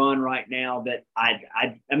on a run right now that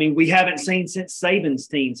I mean, we haven't seen since Saban's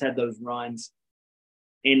teams had those runs.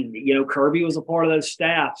 And, Kirby was a part of those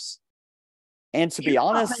staffs. And to be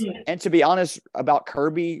honest about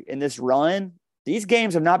Kirby in this run, these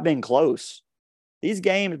games have not been close. These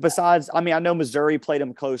games, besides, I know Missouri played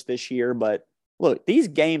them close this year, but look, these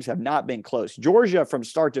games have not been close. Georgia, from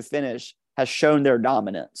start to finish, has shown their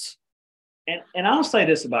dominance. And I'll say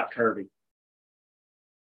this about Kirby.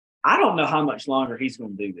 I don't know how much longer he's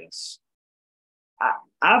going to do this.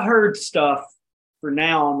 I've heard stuff for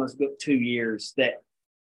now almost 2 years that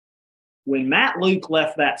when Matt Luke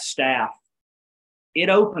left that staff, it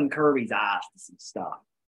opened Kirby's eyes to some stuff.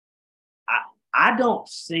 I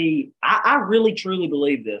really truly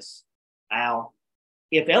believe this, Al.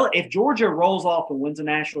 If Georgia rolls off and wins a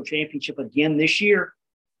national championship again this year,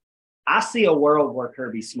 I see a world where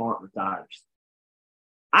Kirby Smart retires.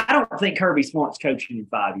 I don't think Kirby Smart's coaching in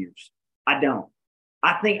 5 years. I don't.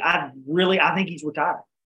 I think he's retired.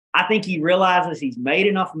 I think he realizes he's made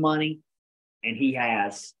enough money, and he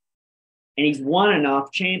has. And he's won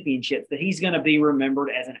enough championships that he's going to be remembered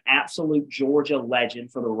as an absolute Georgia legend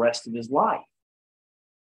for the rest of his life.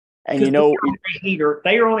 And they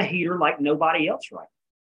are on a heater like nobody else right now.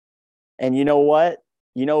 And you know what?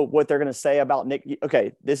 You know what they're going to say about Nick?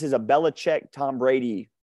 Okay, this is a Belichick, Tom Brady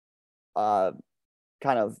kind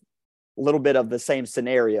of a little bit of the same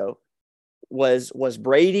scenario. Was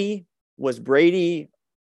Brady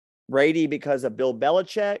because of Bill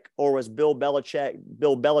Belichick, or was Bill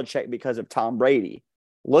Belichick because of Tom Brady?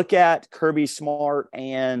 Look at Kirby Smart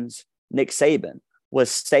and Nick Saban.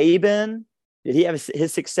 Did he have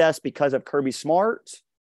his success because of Kirby Smart,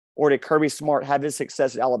 or did Kirby Smart have his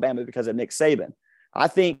success at Alabama because of Nick Saban? I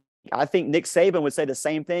think Nick Saban would say the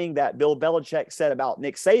same thing that Bill Belichick said about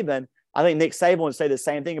Nick Saban. I think Nick Saban would say the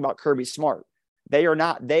same thing about Kirby Smart. They are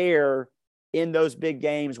not there in those big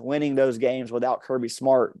games, winning those games without Kirby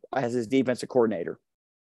Smart as his defensive coordinator.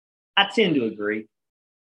 I tend to agree.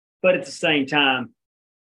 But at the same time,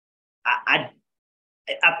 I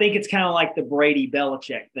think it's kind of like the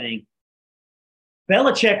Brady-Belichick thing.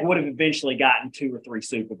 Belichick would have eventually gotten 2 or 3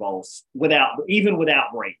 Super Bowls without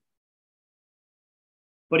Brady.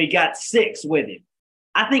 But he got 6 with him.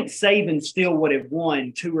 I think Saban still would have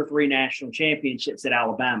won 2 or 3 national championships at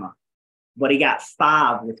Alabama, but he got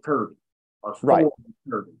 5 with Kirby or 4 with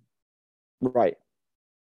Kirby. Right.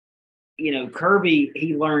 You know, Kirby,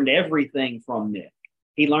 he learned everything from Nick.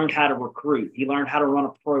 He learned how to recruit. He learned how to run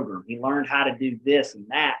a program. He learned how to do this and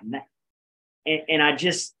that and that.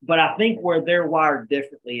 But I think where they're wired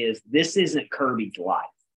differently is this isn't Kirby's life.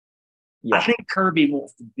 Yeah. I think Kirby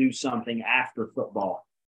wants to do something after football.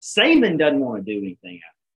 Saban doesn't want to do anything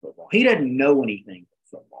after football. He doesn't know anything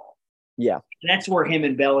about football. Yeah. And that's where him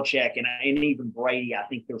and Belichick and even Brady, I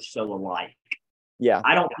think they're so alike. Yeah.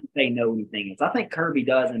 I don't think they know anything else. I think Kirby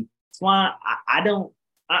does. And that's why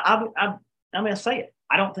I'm going to say it.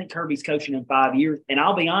 I don't think Kirby's coaching in 5 years. And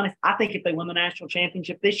I'll be honest, I think if they win the national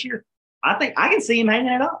championship this year, I think I can see him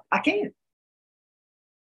hanging it up. I can.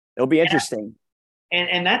 It'll be interesting.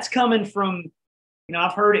 And that's coming from, you know,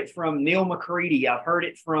 I've heard it from Neil McCready. I've heard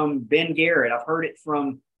it from Ben Garrett. I've heard it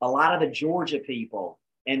from a lot of the Georgia people.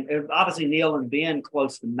 And obviously Neil and Ben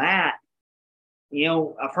close to Matt. You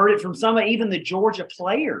know, I've heard it from some of even the Georgia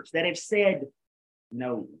players that have said,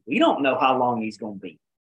 no, we don't know how long he's going to be.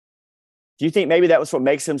 Do you think maybe that was what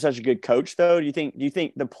makes him such a good coach, though? Do you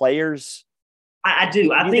think the players? I do.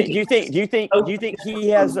 Do you think he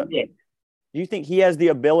has? Do you think he has the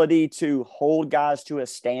ability to hold guys to a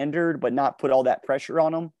standard, but not put all that pressure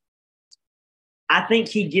on them? I think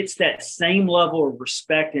he gets that same level of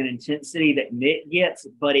respect and intensity that Nick gets,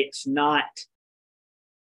 but it's not.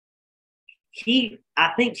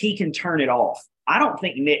 I think he can turn it off. I don't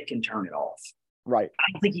think Nick can turn it off. Right. I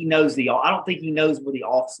don't think he knows where the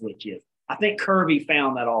off switch is. I think Kirby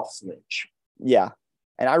found that off switch. Yeah.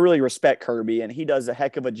 And I really respect Kirby, and he does a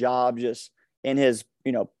heck of a job just in his,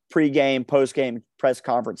 you know, pregame, postgame press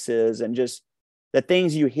conferences, and just the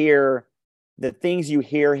things you hear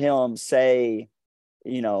him say,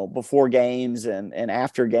 you know, before games and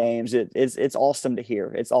after games. It's awesome to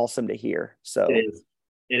hear. It's awesome to hear. So it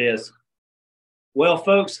is. Well,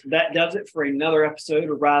 folks, that does it for another episode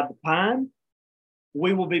of Ride the Pine.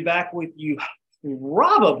 We will be back with you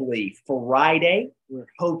probably Friday. We're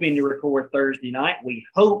hoping to record Thursday night. We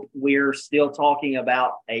hope we're still talking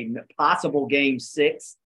about a possible Game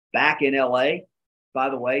 6 back in LA. By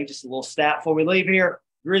the way, just a little stat before we leave here.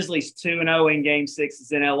 Grizzlies 2-0 in Game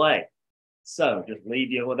 6 in LA. So just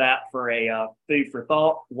leave you with that for a food for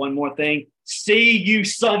thought. One more thing. See you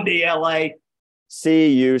Sunday, LA.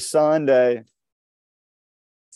 See you Sunday.